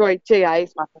enjoy GA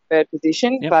is my preferred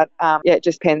position, but, yeah, it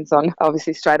just depends on,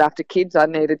 obviously, straight after kids, I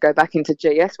need to go back into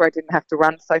GS where I didn't have to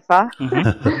run so far.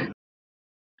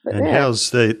 And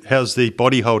how's the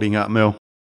body holding up, Mel?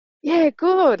 Yeah,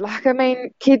 good. Like, I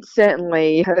mean, kids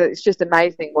certainly, it's just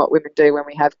amazing what women do when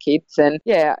we have kids. And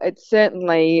yeah, it's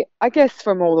certainly, I guess,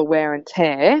 from all the wear and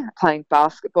tear playing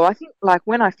basketball. I think, like,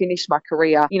 when I finished my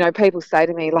career, you know, people say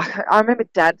to me, like, I remember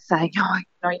Dad saying, oh, you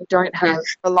know, you don't have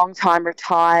a long time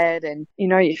retired and, you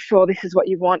know, you're sure this is what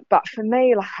you want. But for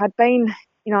me, like, I'd been,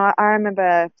 you know, I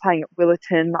remember playing at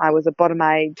Willetton. I was a bottom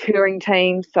A touring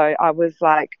team. So I was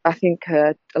like, I think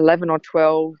 11 or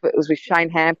 12. It was with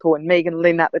Shane Hampel and Megan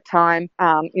Lynn at the time,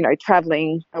 you know,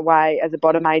 travelling away as a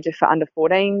bottom major for under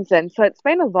 14s. And so it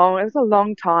was a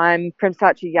long time from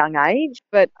such a young age.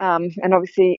 But, and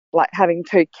obviously, like, having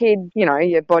 2 kids, you know,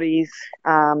 your body's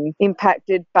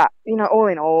impacted. But, you know, all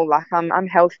in all, like, I'm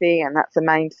healthy and that's the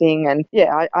main thing. And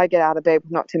yeah, I get out of bed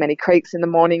with not too many creaks in the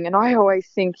morning. And I always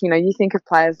think, you know, you think of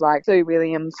players like Sue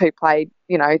Williams who played,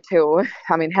 you know, till,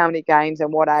 I mean, how many games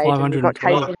and what age? And you've got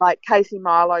Casey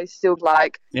Milo still,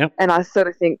 like, and I sort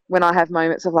of think when I have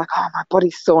moments of like, oh, my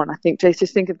body's sore, and I think, geez,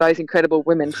 just think of those incredible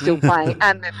women still playing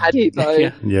and they've had kids.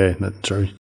 So. Yeah, that's true.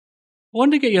 I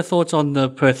wanted to get your thoughts on the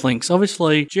Perth Lynx.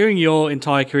 Obviously, during your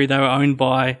entire career, they were owned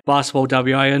by Basketball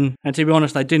WA, and to be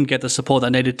honest, they didn't get the support they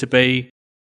needed to be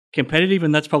competitive,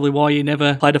 and that's probably why you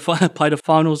never played a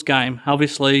finals game.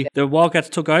 Obviously, the Wildcats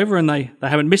took over, and they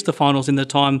haven't missed the finals in the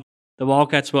time the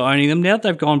Wildcats were owning them. Now that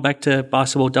they've gone back to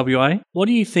Basketball WA, what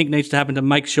do you think needs to happen to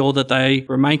make sure that they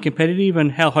remain competitive,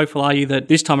 and how hopeful are you that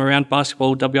this time around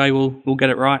Basketball WA will get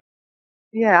it right?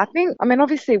 Yeah, I mean,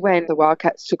 obviously when the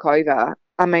Wildcats took over,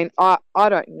 I mean, I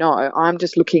don't know. I'm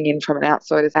just looking in from an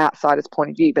outsider's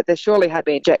point of view, but there surely had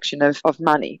been injection of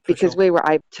money because we were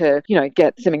able to, you know,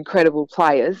 get some incredible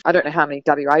players. I don't know how many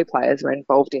WA players were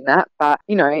involved in that, but,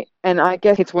 you know, and I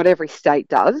guess it's what every state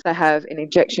does. They have an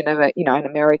injection of an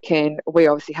American. We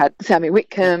obviously had Sammy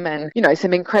Whitcomb and, you know,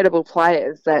 some incredible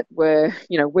players that were,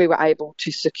 you know, we were able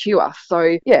to secure.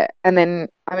 So, yeah. And then,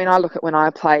 I mean, I look at when I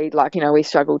played, like, you know, we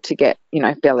struggled to get, you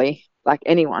know, belly like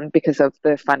anyone because of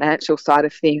the financial side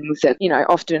of things. And, you know,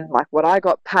 often like what I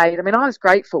got paid, I mean, I was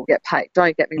grateful to get paid,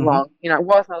 don't get me wrong. You know, it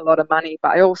wasn't a lot of money, but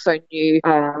I also knew,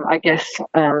 I guess,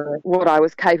 what I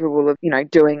was capable of, you know,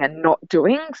 doing and not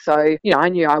doing. So, you know, I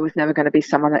knew I was never going to be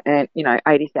someone that earned, you know,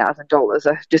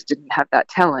 $80,000. I just didn't have that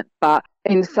talent. But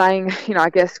in saying, you know,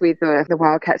 I guess with the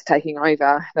Wildcats taking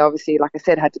over, they obviously, like I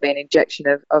said, had to be an injection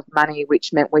of money,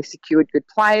 which meant we secured good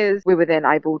players. We were then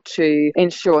able to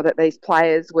ensure that these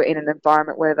players were in an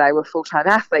environment where they were full-time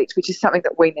athletes, which is something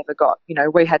that we never got. You know,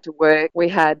 we had to work, we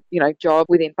had, you know, job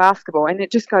within basketball, and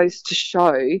it just goes to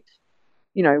show,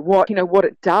 you know, what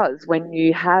it does when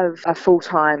you have a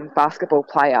full-time basketball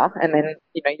player and then,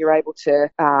 you know, you're able to,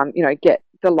 you know, get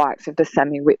the likes of the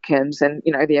Sammy Whitcombs and,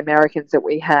 you know, the Americans that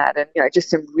we had and, you know,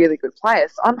 just some really good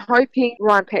players. I'm hoping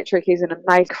Ryan Petrick is an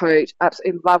amazing coach.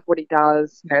 Absolutely love what he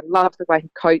does, you know, love the way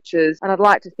he coaches. And I'd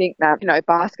like to think that, you know,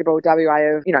 Basketball WA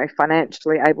are, you know,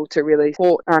 financially able to really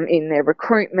support in their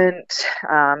recruitment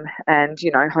and,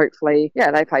 you know, hopefully, yeah,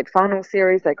 they played final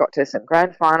series. They got to some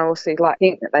grand finals. So you'd like to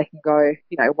think that they can go,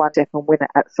 you know, one step and win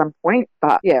it at some point.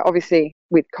 But yeah, obviously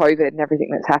with COVID and everything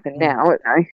that's happened now, you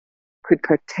know, could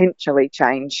potentially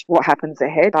change what happens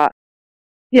ahead. But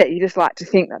yeah, you just like to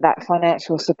think that that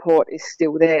financial support is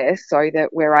still there so that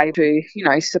we're able to, you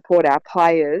know, support our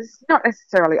players, not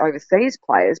necessarily overseas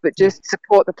players, but just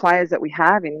support the players that we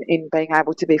have in being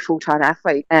able to be full-time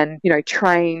athletes and, you know,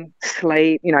 train,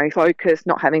 sleep, you know, focus,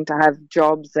 not having to have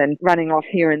jobs and running off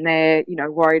here and there, you know,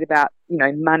 worried about, you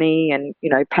know, money and, you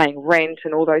know, paying rent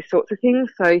and all those sorts of things.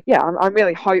 So, yeah, I'm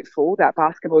really hopeful that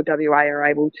Basketball WA are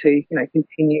able to, you know,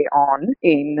 continue on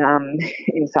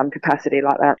in some capacity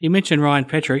like that. You mentioned Ryan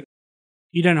Petrick.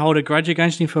 You don't hold a grudge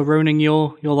against him for ruining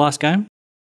your last game?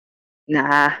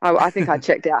 Nah, I think I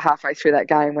checked out halfway through that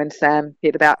game when Sam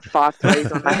hit about 5 threes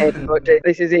on my head and thought,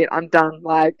 this is it, I'm done.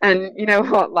 Like, and you know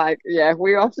what, like, yeah,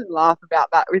 we often laugh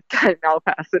about that with Kate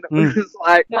Malpass and it was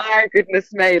like, my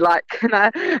goodness me, like, and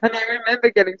I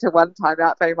remember getting to one time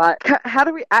out being like, how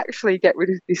do we actually get rid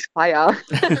of this player?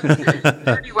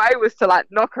 The only way was to like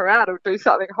knock her out or do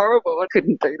something horrible. I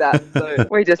couldn't do that, so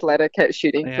we just let her keep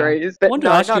shooting threes. But I wanted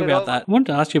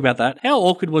to ask you about that. How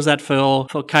awkward was that for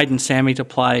Kate and Sammy to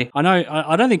play?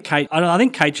 I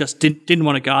think Kate just didn't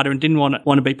want to guard her and didn't want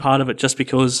to be part of it just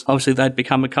because obviously they'd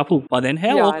become a couple by then.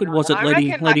 How awkward was it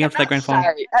leading up to that grand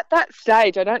final? At that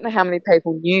stage, I don't know how many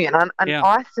people knew, and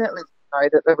I certainly know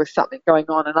that there was something going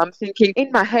on, and I'm thinking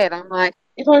in my head, I'm like,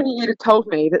 if only you'd have told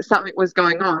me that something was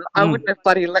going on, I wouldn't have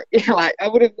bloody I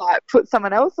would have put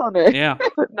someone else on it. Yeah.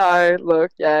 But no,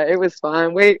 look, yeah, it was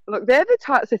fine. They're the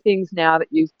types of things now that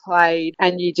you've played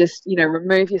and you just,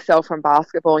 remove yourself from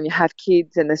basketball and you have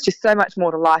kids and there's just so much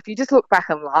more to life. You just look back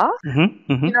and laugh,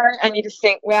 and you just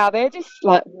think, wow, they're just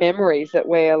like memories that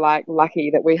we're like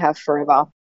lucky that we have forever.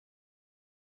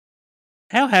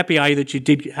 How happy are you that you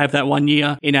did have that 1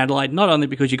 year in Adelaide? Not only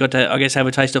because you got to, I guess, have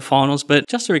a taste of finals, but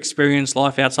just to experience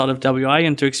life outside of WA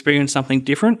and to experience something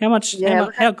different.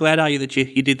 How glad are you that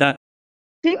you did that?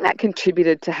 I think that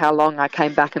contributed to how long I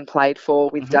came back and played for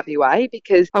with WA,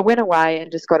 because I went away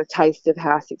and just got a taste of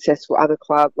how successful other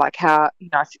club, like how,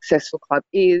 a successful club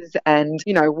is and,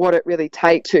 what it really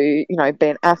takes to, be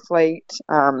an athlete.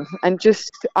 And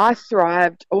just I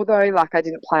thrived, although I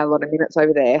didn't play a lot of minutes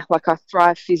over there, I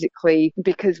thrived physically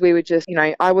because we were just,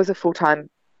 I was a full-time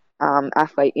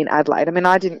athlete in Adelaide. I mean,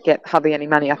 I didn't get hardly any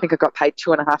money. I think I got paid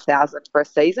 $2,500 for a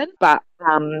season, but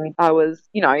I was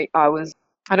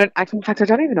I don't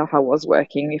even know if I was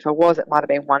working. If I was, it might have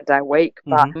been 1 day a week.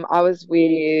 But I was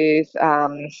with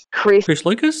Chris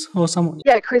Lucas or someone?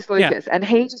 Yeah, Chris Lucas. Yeah. And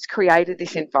he just created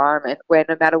this environment where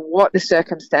no matter what the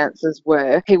circumstances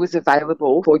were, he was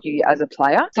available for you as a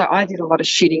player. So I did a lot of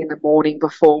shooting in the morning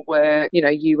before work.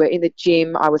 You were in the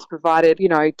gym. I was provided,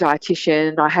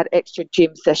 dietitian. I had extra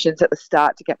gym sessions at the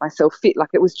start to get myself fit.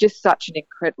 It was just such an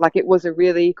incredible, it was a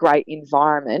really great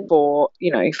environment for,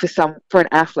 for an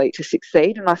athlete to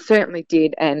succeed. And I certainly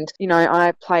did. And,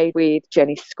 I played with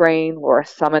Jenny Screen, Laura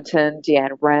Summerton,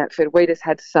 Deanne Ranford. We just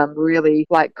had some really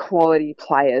quality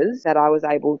players that I was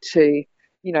able to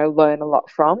learn a lot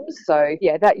from. So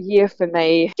yeah, that year for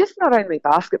me, just not only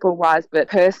basketball wise, but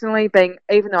personally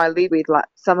even though I lived with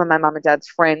some of my mum and dad's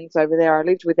friends over there, I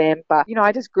lived with them, but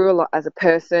I just grew a lot as a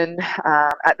person.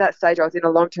 At that stage I was in a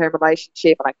long-term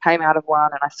relationship and I came out of one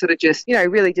and I sort of just,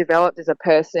 really developed as a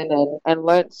person and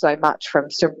learnt so much from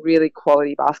some really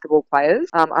quality basketball players.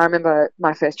 I remember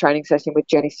my first training session with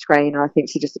Jenny Screen and I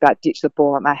think she just about ditched the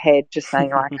ball at my head, just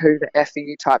saying who the F are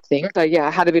you type thing. So yeah,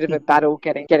 I had a bit of a battle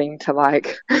getting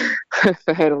to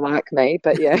for her to like me,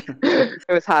 but yeah, it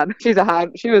was hard.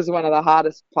 She was one of the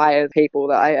hardest people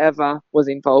that I ever was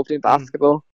involved in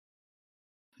basketball.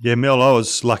 Yeah, Mel, I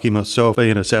was lucky myself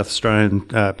being a South Australian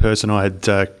person. I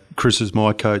had Chris as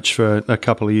my coach for a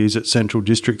couple of years at Central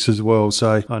Districts as well,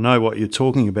 so I know what you're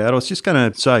talking about. I was just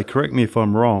going to say, correct me if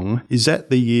I'm wrong, is that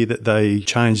the year that they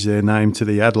changed their name to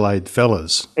the Adelaide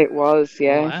Fellas? It was,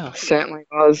 yeah. Wow. It certainly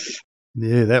was.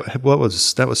 Yeah, that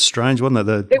was strange, wasn't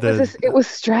it? It was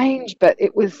strange, but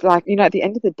it was at the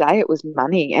end of the day, it was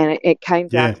money, and it came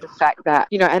down to the fact that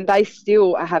and they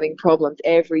still are having problems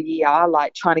every year,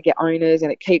 trying to get owners, and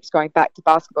it keeps going back to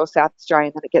Basketball South Australia,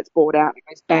 and then it gets bought out and it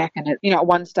goes back, and at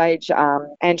one stage,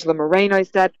 Angela Marino's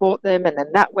dad bought them, and then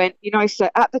that went, So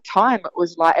at the time, it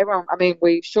was everyone. I mean,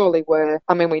 we surely were.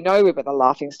 I mean, we know we were the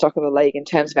laughing stock of the league in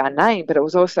terms of our name, but it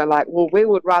was also we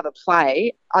would rather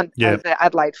play as the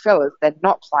Adelaide Fellas than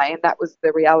not play, and that was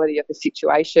the reality of the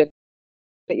situation.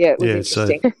 But yeah, it was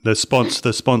interesting. So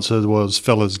the sponsor was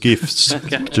Fellas Gifts.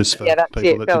 Okay. Just for that's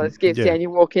it, Fellas Gifts. Yeah, and you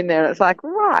walk in there and it's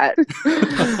right.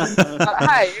 But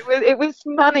hey, it was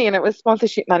money, and it was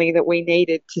sponsorship money that we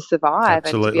needed to survive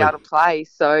and to be able to play.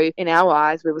 So in our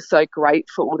eyes, we were so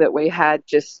grateful that we had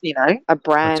just a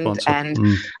brand and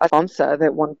a sponsor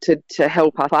that wanted to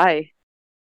help us play.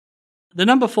 The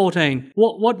number 14,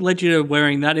 what led you to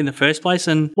wearing that in the first place,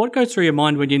 and what goes through your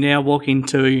mind when you now walk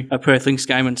into a Perth Lynx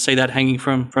game and see that hanging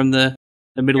from the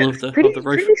middle of the roof?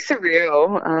 Pretty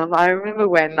surreal. I remember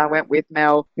when I went with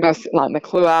Mel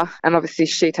McClure, and obviously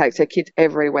she takes her kids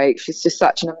every week. She's just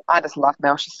I just love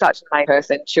Mel. She's such an amazing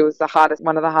person. She was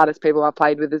one of the hardest people I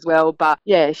played with as well. But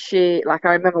yeah, I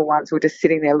remember once we were just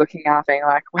sitting there looking up being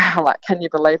wow, can you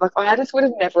believe? I just would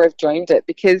have never have dreamed it,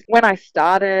 because when I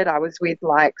started, I was with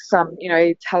some,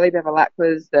 Tally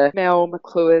Bevilacqua, the Mel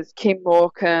McClures, Kim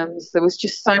Morecambe's. There was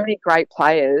just so many great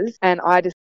players, and I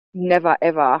just never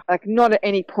ever, not at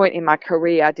any point in my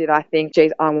career did I think,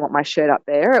 geez, I want my shirt up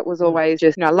there. It was always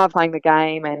just, I love playing the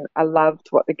game, and I loved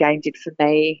what the game did for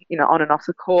me, on and off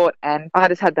the court, and I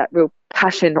just had that real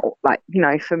passion,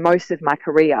 for most of my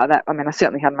career. I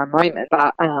certainly had my moment,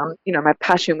 but my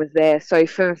passion was there. So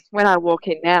for when I walk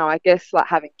in now, I guess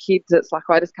having kids, it's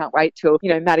I just can't wait till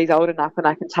Maddie's old enough and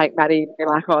I can take Maddie and be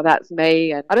oh, that's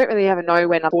me. And I don't really ever know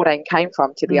when 14 came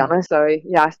from, to be honest. So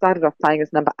yeah, I started off playing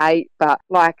as number 8, but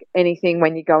anything,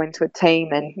 when you go into a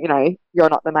team and you're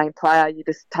not the main player, you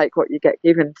just take what you get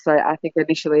given. So I think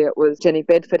initially it was Jenny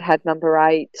Bedford had number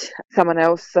 8, someone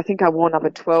else, I think I wore number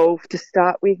 12 to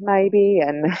start with maybe,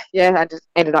 and yeah, I just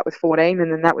ended up with 14,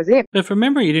 and then that was it. But from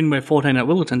memory, you didn't wear 14 at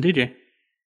Willetton, did you?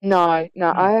 No,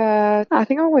 I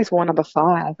think I always wore number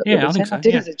 5 at Yeah, I think Littleton. so, I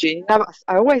did yeah. as a junior.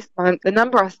 The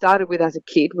number I started with as a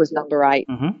kid was number 8.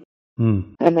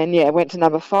 Mm-hmm. And then, went to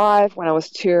number 5 when I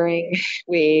was touring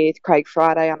with Craig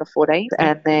Friday under 14.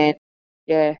 And then,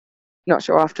 not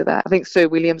sure after that. I think Sue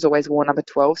Williams always wore number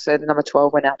 12, so the number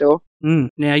 12 went outdoor.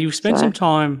 Now, you've spent some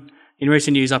time in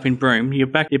recent years up in Broome. You're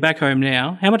back home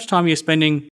now. How much time are you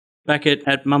spending back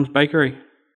at Mum's Bakery?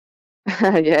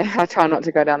 I try not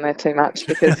to go down there too much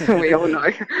because we all know.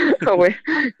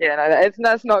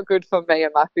 That's not good for me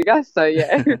and my figure. So,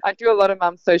 I do a lot of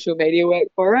Mum's social media work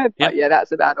for her. But,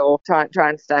 that's about all. Try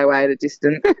and stay away at a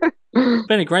distance. It's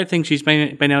been a great thing she's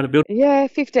been able to build. Yeah,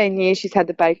 15 years she's had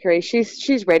the bakery.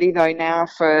 She's ready though now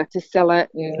to sell it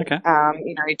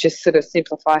and just sort of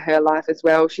simplify her life as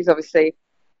well. She's obviously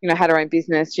had her own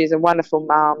business. She's a wonderful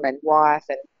mum and wife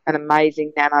and an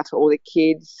amazing nana to all the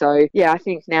kids. So I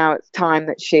think now it's time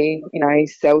that she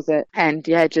sells it and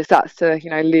just starts to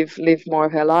live more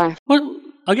of her life. Well,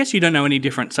 I guess you don't know any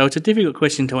different, so it's a difficult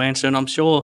question to answer, and I'm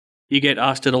sure you get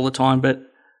asked it all the time. But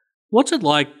what's it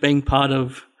like being part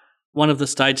of one of the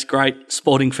state's great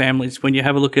sporting families when you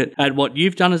have a look at what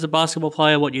you've done as a basketball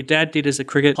player, what your dad did as a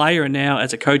cricket player and now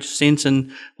as a coach since,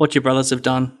 and what your brothers have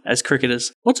done as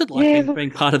cricketers? What's it like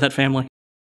being part of that family?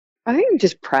 I think I'm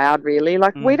just proud, really.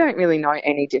 We don't really know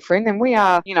any different, and we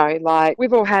are,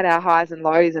 we've all had our highs and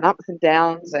lows and ups and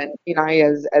downs, and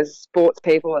as sports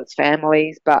people, as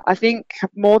families. But I think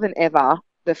more than ever,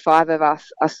 the 5 of us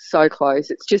are so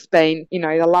close. It's just been,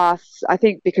 the last, I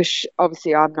think because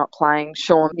obviously I'm not playing,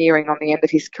 Sean nearing on the end of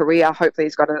his career. Hopefully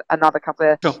he's got another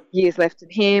couple of years left in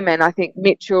him. And I think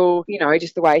Mitchell,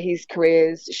 just the way his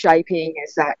career's shaping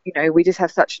is that, we just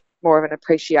have such more of an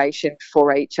appreciation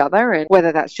for each other, and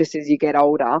whether that's just as you get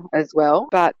older as well.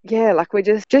 But we're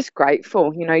just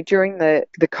grateful, during the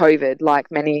COVID, like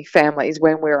many families,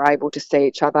 when we were able to see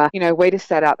each other, we just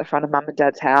sat out the front of Mum and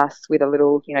Dad's house with a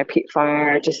little, pit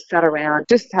fire, just sat around,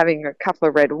 just having a couple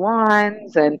of red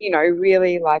wines and,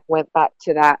 really went back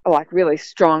to that really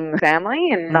strong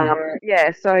family.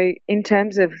 And so in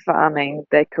terms of,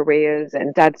 their careers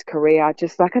and Dad's career, I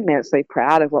just immensely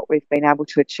proud of what we've been able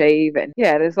to achieve. And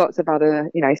there's lots of other,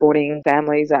 sporting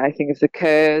families. I think of the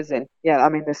Kerrs and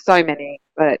there's so many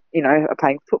that, are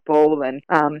playing football and,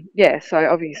 so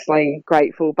obviously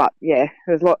grateful, but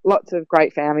there's lots of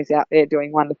great families out there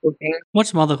doing wonderful things.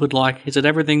 What's motherhood like? Is it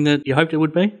everything that you hoped it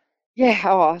would be?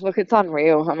 Yeah, look, it's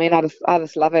unreal. I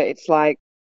just love it. It's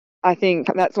I think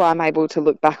that's why I'm able to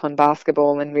look back on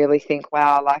basketball and really think,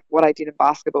 wow, what I did in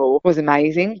basketball was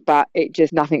amazing, but it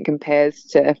just nothing compares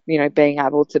to, being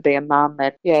able to be a mum.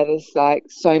 And there's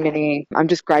so many, I'm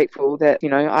just grateful that,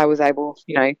 I was able,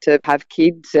 to have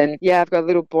kids. And I've got a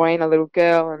little boy and a little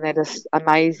girl, and they're just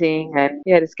amazing. And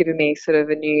just giving me sort of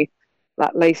a new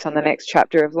lease on the next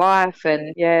chapter of life.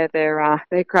 And they're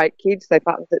great kids. They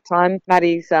buttons at time.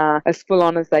 Maddie's as full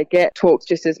on as they get, talks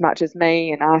just as much as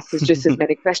me and asks just as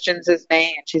many questions as me,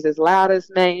 and she's as loud as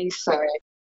me. So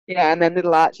and then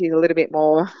little Archie's a little bit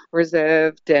more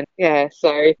reserved, and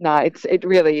it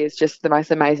really is just the most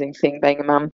amazing thing being a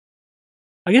mum.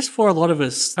 I guess for a lot of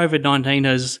us, COVID-19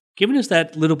 has given us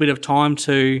that little bit of time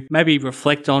to maybe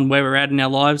reflect on where we're at in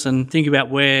our lives and think about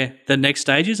where the next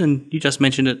stage is. And you just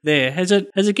mentioned it there. Has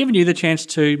it given you the chance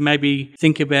to maybe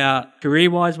think about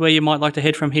career-wise where you might like to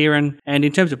head from here? And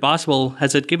in terms of basketball,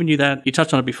 has it given you that, you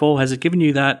touched on it before, has it given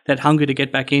you that hunger to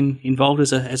get back involved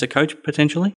as a coach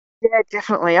potentially? Yeah,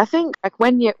 definitely. I think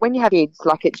when you have kids,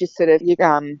 it just sort of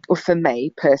well, for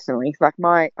me personally,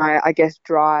 my I guess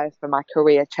drive for my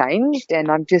career changed, and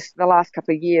I'm just the last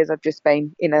couple of years I've just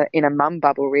been in a mum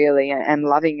bubble really and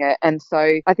loving it. And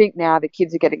so I think now the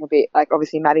kids are getting a bit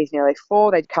obviously Maddie's nearly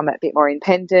 4, they'd come a bit more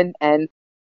independent, and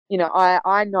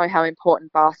I know how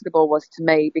important basketball was to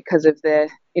me because of the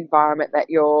environment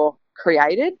that you're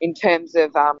created in terms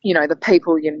of the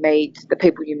people you meet,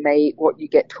 what you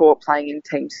get taught playing in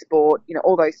team sport,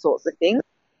 all those sorts of things.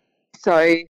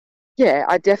 So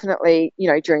I definitely,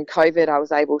 during COVID, I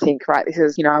was able to think, right, this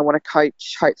is, I want to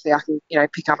coach. Hopefully I can,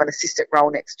 pick up an assistant role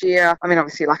next year.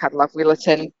 Obviously, I'd love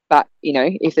Willetton, but,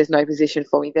 if there's no position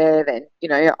for me there, then,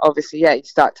 obviously, you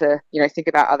start to, think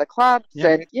about other clubs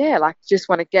and, just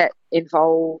want to get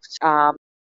involved,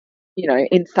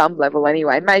 in some level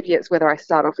anyway. Maybe it's whether I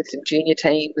start off with some junior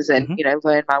teams and,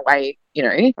 learn my way,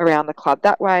 around the club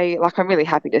that way. I'm really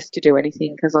happy just to do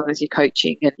anything as long as you're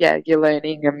coaching and, you're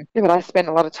learning. But I spent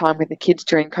a lot of time with the kids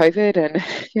during COVID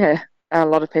and, a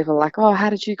lot of people are like, oh, how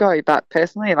did you go? But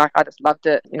personally, I just loved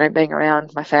it, being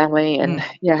around my family and,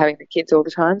 having the kids all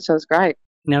the time. So it was great.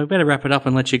 Now, we better wrap it up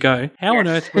and let you go. How on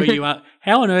earth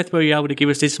were you able to give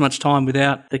us this much time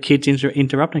without the kids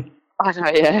interrupting? I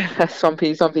know, yeah.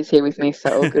 Swampy's here with me,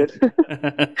 so all good.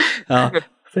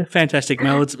 Fantastic,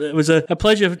 Mel. It was a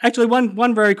pleasure. Actually,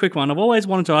 one very quick one. I've always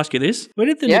wanted to ask you this. Where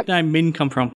did the nickname Min come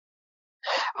from?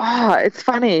 Oh, it's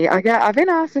funny. I've been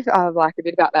asked like a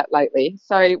bit about that lately.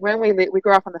 So when we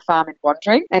grew up on the farm in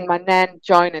Wandering, and my nan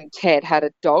Joan and Ted had a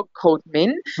dog called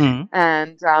Min,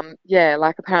 and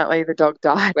like apparently the dog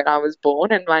died when I was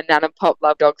born, and my nan and pop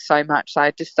loved dogs so much, so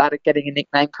I just started getting a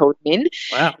nickname called Min.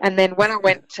 Wow! And then when I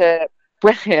went to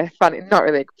funny, not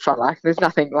really fun. Like, there's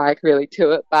nothing like really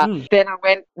to it. But then I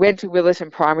went to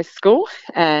Willetton Primary School,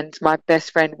 and my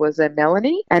best friend was a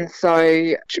Melanie. And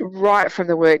so right from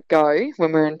the word go,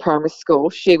 when we were in primary school,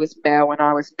 she was Mel and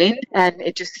I was Min, and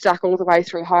it just stuck all the way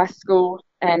through high school.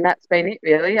 And that's been it,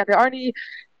 really.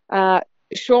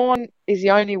 Sean is the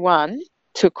only one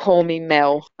to call me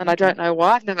Mel, and I don't know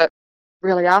why. I've never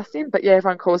really asked him, but yeah,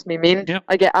 everyone calls me Min. Yep.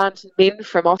 I get Auntie Min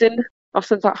from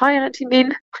Austin's like, "Hi, Auntie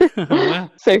Min." Wow.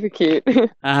 Super cute.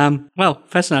 Well,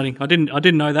 fascinating. I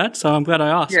didn't know that, so I'm glad I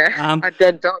asked. Yeah, a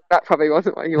dead dog. That probably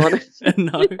wasn't what you wanted.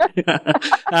 No.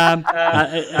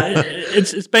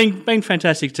 It's been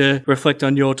fantastic to reflect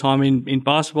on your time in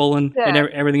basketball and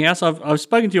everything else. I've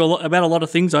spoken to you about a lot of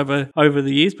things over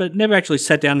the years, but never actually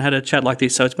sat down and had a chat like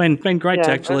this. So it's been great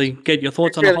to actually get your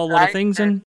thoughts on a whole lot of things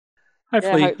and.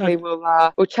 Hopefully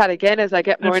we'll chat again as I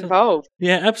get more involved.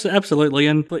 Yeah, absolutely.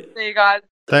 And see you guys.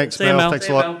 Thanks, Mel. Thanks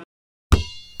a lot.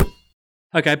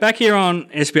 Okay, back here on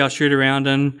SBL Shoot Around,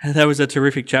 and that was a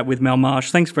terrific chat with Mel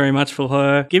Marsh. Thanks very much for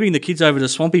her giving the kids over to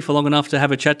Swampy for long enough to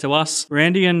have a chat to us,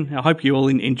 Randy, and I hope you all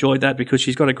enjoyed that because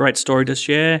she's got a great story to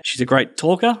share. She's a great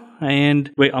talker, and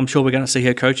I'm sure we're going to see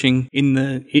her coaching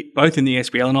both in the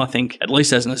SBL and I think at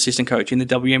least as an assistant coach in the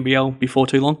WNBL before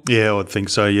too long. Yeah, I would think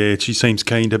so, yeah. She seems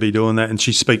keen to be doing that, and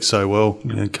she speaks so well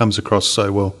and comes across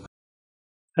so well.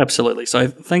 Absolutely. So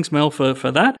thanks, Mel, for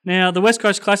that. Now, the West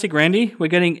Coast Classic, Randy, we're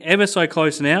getting ever so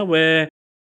close now. We're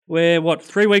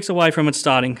 3 weeks away from it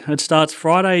starting. It starts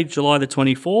Friday, July the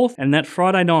 24th, and that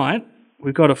Friday night,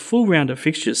 we've got a full round of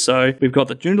fixtures. So we've got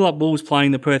the Joondalup Bulls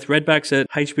playing the Perth Redbacks at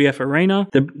HBF Arena,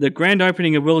 the grand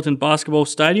opening of Willetton Basketball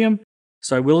Stadium.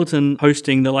 So Willetton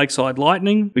hosting the Lakeside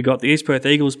Lightning. We've got the East Perth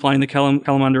Eagles playing the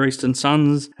Kalamunda Eastern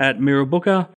Suns at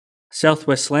Mirrabooka.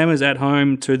 Southwest Slammers at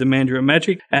home to the Mandurah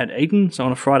Magic at Eton, so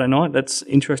on a Friday night. That's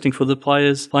interesting for the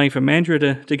players playing for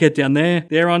Mandurah to get down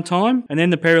there on time. And then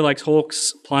the Perry Lakes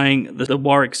Hawks playing the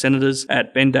Warwick Senators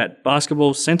at Bendat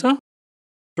Basketball Centre.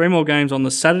 3 more games on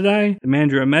the Saturday. The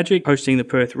Mandurah Magic hosting the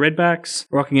Perth Redbacks.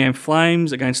 Rockingham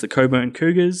Flames against the Coburn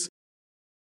Cougars.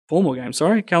 4 more games,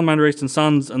 Kalamunda Eastern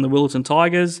Suns and the Willetton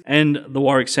Tigers and the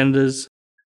Warwick Senators,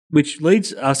 which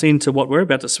leads us into what we're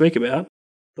about to speak about.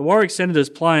 The Warwick Senators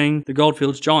playing the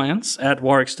Goldfields Giants at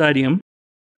Warwick Stadium.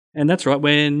 And that's right,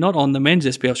 we're not on the men's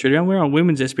SBL shoot-around, we're on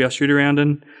women's SBL shoot-around,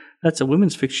 and that's a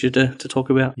women's fixture to talk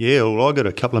about. Yeah, well, I got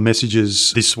a couple of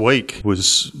messages this week,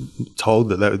 was told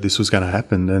that this was going to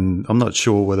happen, and I'm not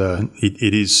sure whether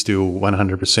it is still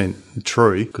 100%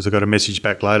 true, because I got a message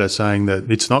back later saying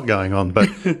that it's not going on, but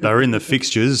they're in the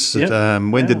fixtures. Yep.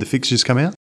 When did the fixtures come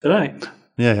out? Today.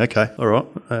 Yeah, okay, all right.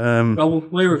 Well,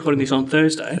 we're recording this on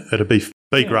Thursday. It'd be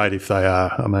great if they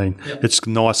are. I mean, it's a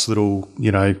nice little,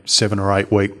 7 or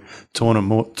 8 week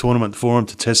tournament for them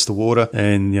to test the water,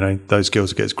 and, those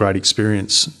girls get great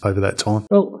experience over that time.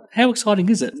 Well, how exciting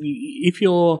is it? If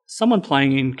you're someone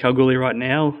playing in Kalgoorlie right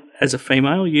now as a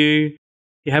female, you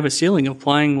have a ceiling of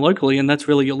playing locally, and that's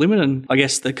really your limit, and I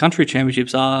guess the country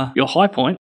championships are your high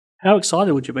point. How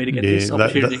excited would you be to get this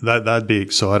opportunity? They'd be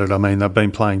excited. I mean, they've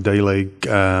been playing D-League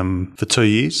for 2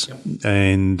 years,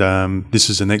 and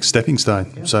this is the next stepping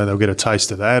stone. Yep. So they'll get a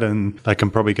taste of that, and they can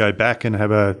probably go back and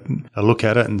have a look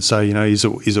at it and say, is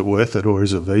it worth it, or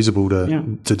is it feasible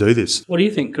to do this? What do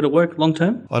you think? Could it work long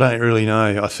term? I don't really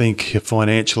know. I think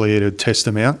financially it'd test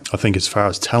them out. I think as far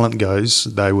as talent goes,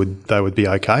 they would be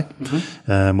okay.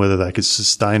 Mm-hmm. Whether they could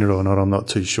sustain it or not, I'm not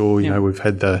too sure. We've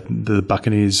had the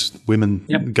Buccaneers women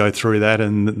go through that,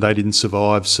 and they didn't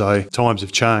survive. So times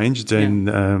have changed, and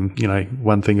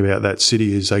one thing about that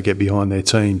city is they get behind their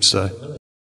team. So,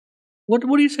 what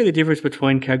do you see the difference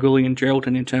between Kalgoorlie and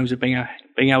Geraldton in terms of being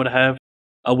able to have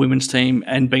a women's team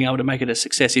and being able to make it a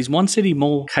success? Is one city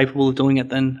more capable of doing it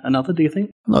than another, do you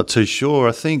think? I'm not too sure.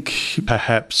 I think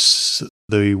perhaps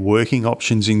the working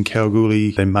options in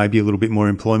Kalgoorlie, there may be a little bit more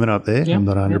employment up there. I'm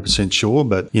not 100% sure,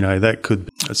 but that could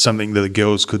something that the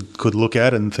girls could look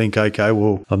at and think, okay,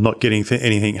 well, I'm not getting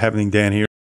anything happening down here.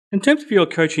 In terms of your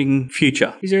coaching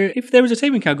future, if there was a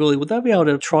team in Kalgoorlie, would they be able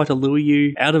to try to lure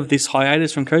you out of this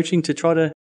hiatus from coaching to try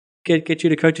to get you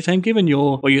to coach a team? Given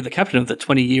you're the captain of the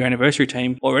 20-year anniversary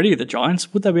team already, the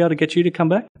Giants, would they be able to get you to come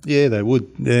back? Yeah, they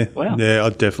would. Yeah, wow. Yeah,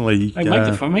 I'd definitely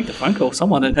make the phone call.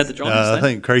 Someone had the Giants. I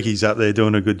think Creaky's up there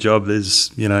doing a good job.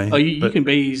 There's, you can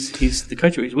be the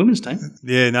coach of his women's team.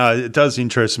 Yeah, no, it does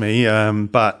interest me.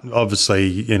 But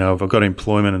obviously, if I've got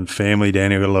employment and family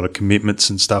down here, I've got a lot of commitments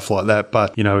and stuff like that.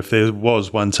 But if there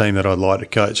was one team that I'd like to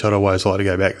coach, I'd always like to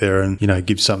go back there and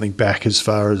give something back as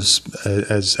far as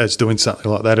doing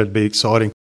something like that. It'd be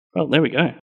exciting. Well, there we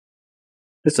go.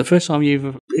 It's the first time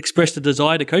you've expressed a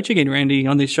desire to coach again, Randy,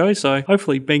 on this show. So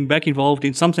hopefully being back involved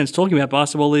in some sense talking about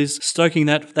basketball is stoking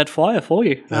that fire for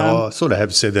you. I sort of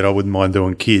have said that I wouldn't mind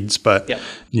doing kids, but,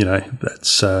 that's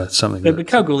something. But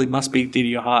Kalgoorlie must be dear to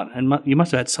your heart. And you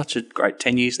must have had such a great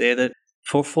 10 years there that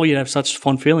for you to have such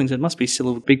fond feelings, it must be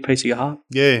still a big piece of your heart.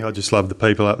 Yeah, I just love the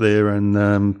people up there, and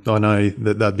I know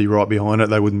that they'd be right behind it.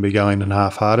 They wouldn't be going in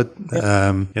half-hearted,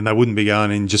 and they wouldn't be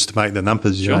going in just to make the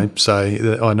numbers, you know.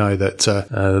 So I know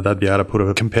that they'd be able to put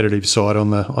a competitive side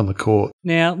on the court.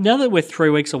 Now that we're 3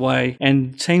 weeks away,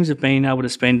 and teams have been able to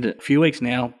spend a few weeks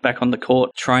now back on the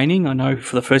court training. I know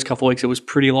for the first couple of weeks it was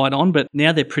pretty light on, but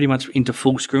now they're pretty much into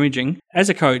full scrimmaging. As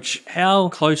a coach, how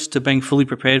close to being fully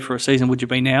prepared for a season would you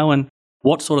be now, and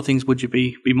what sort of things would you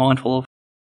be mindful of?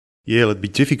 Yeah, it'd be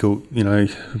difficult. Well,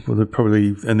 they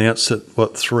probably announced it,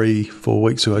 3-4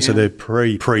 weeks ago. Yeah. So they're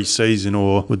pre-season,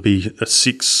 or would be a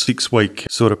six week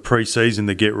sort of pre-season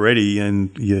to get ready.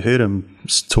 And you heard them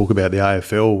talk about the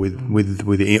AFL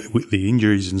with the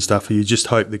injuries and stuff. You just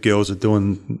hope the girls are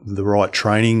doing the right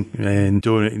training and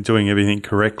doing everything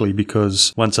correctly,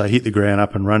 because once they hit the ground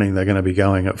up and running, they're going to be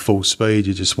going at full speed.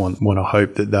 You just want to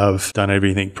hope that they've done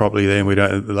everything properly there.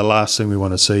 And the last thing we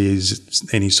want to see is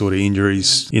any sort of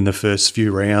injuries in the first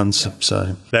few rounds.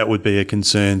 So that would be a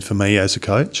concern for me as a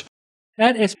coach.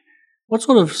 What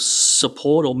sort of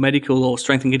support or medical or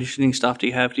strength and conditioning staff do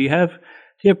you have? Do you have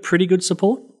pretty good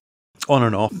support? On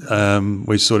and off.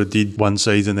 We sort of did one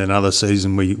season, then another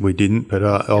season we didn't, but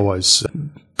I always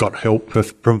got help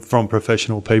from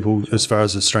professional people as far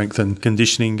as the strength and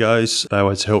conditioning goes. They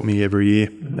always help me every year.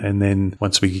 And then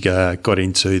once we got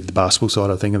into the basketball side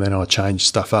of things, and then I changed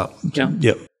stuff up. Yeah.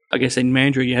 Yep. I guess in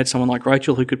Mandurah you had someone like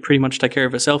Rachel who could pretty much take care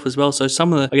of herself as well. So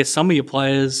some of your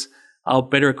players are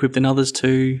better equipped than others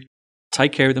to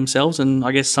take care of themselves, and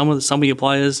I guess some of your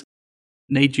players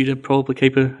need you to probably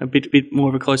keep a bit more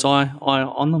of a close eye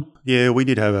on them. Yeah, we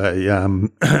did have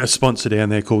a sponsor down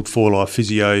there called 4Life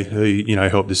Physio who,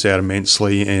 helped us out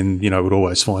immensely, and, would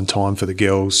always find time for the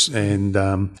girls and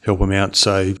help them out.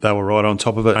 So they were right on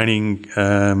top of it, training,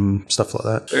 stuff like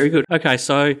that. Very good. Okay,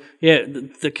 so, yeah,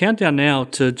 the countdown now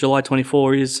to July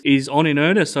 24 is on in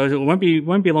earnest, so it won't be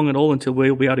long at all until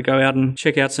we'll be able to go out and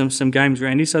check out some games,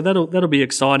 Randy. So that'll be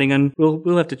exciting, and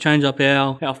we'll have to change up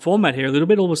our format here a little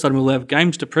bit. All of a sudden we'll have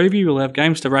games to preview, we'll have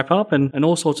games to wrap up, and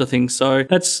all sorts of things. So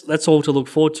that's all to look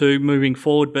forward to moving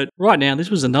forward. But right now, this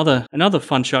was another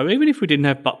fun show. Even if we didn't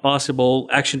have basketball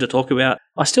action to talk about,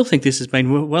 I still think this has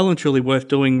been well and truly worth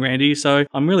doing, Randy. So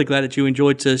I'm really glad that you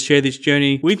enjoyed to share this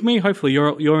journey with me. Hopefully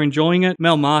you're enjoying it.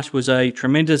 Mel Marsh was a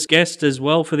tremendous guest as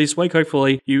well for this week.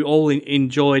 Hopefully you all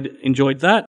enjoyed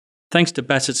that. Thanks to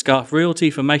Bassett Scarf Realty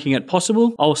for making it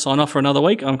possible. I'll sign off for another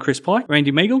week. I'm Chris Pike.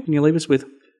 Randy Meagle, can you leave us with?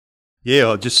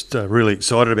 Yeah, I'm just really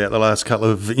excited about the last couple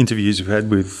of interviews we've had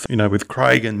with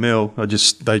Craig and Mel.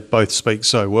 They both speak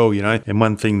so well, And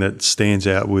one thing that stands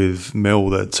out with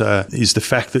Mel is the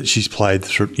fact that she's played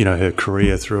through, her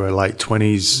career through her late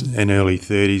 20s and early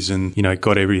 30s, and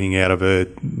got everything out of her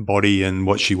body and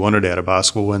what she wanted out of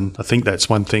basketball. And I think that's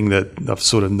one thing that I've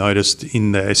sort of noticed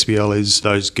in the SBL is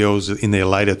those girls in their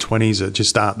later 20s that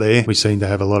just aren't there. We seem to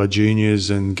have a lot of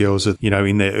juniors and girls that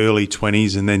in their early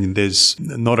 20s, and then there's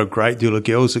not a great deal of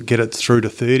girls that get it through to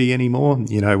 30 anymore.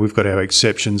 We've got our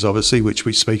exceptions, obviously, which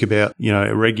we speak about,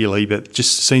 regularly, but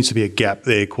just seems to be a gap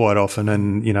there quite often.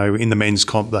 And, in the men's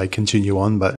comp, they continue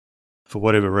on, but for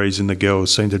whatever reason, the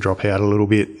girls seem to drop out a little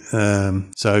bit.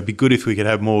 So it'd be good if we could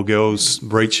have more girls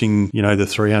reaching, the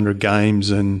 300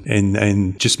 games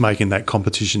and just making that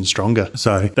competition stronger.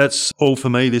 So that's all for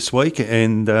me this week.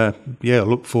 And I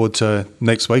look forward to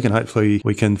next week, and hopefully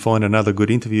we can find another good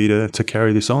interview to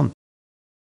carry this on.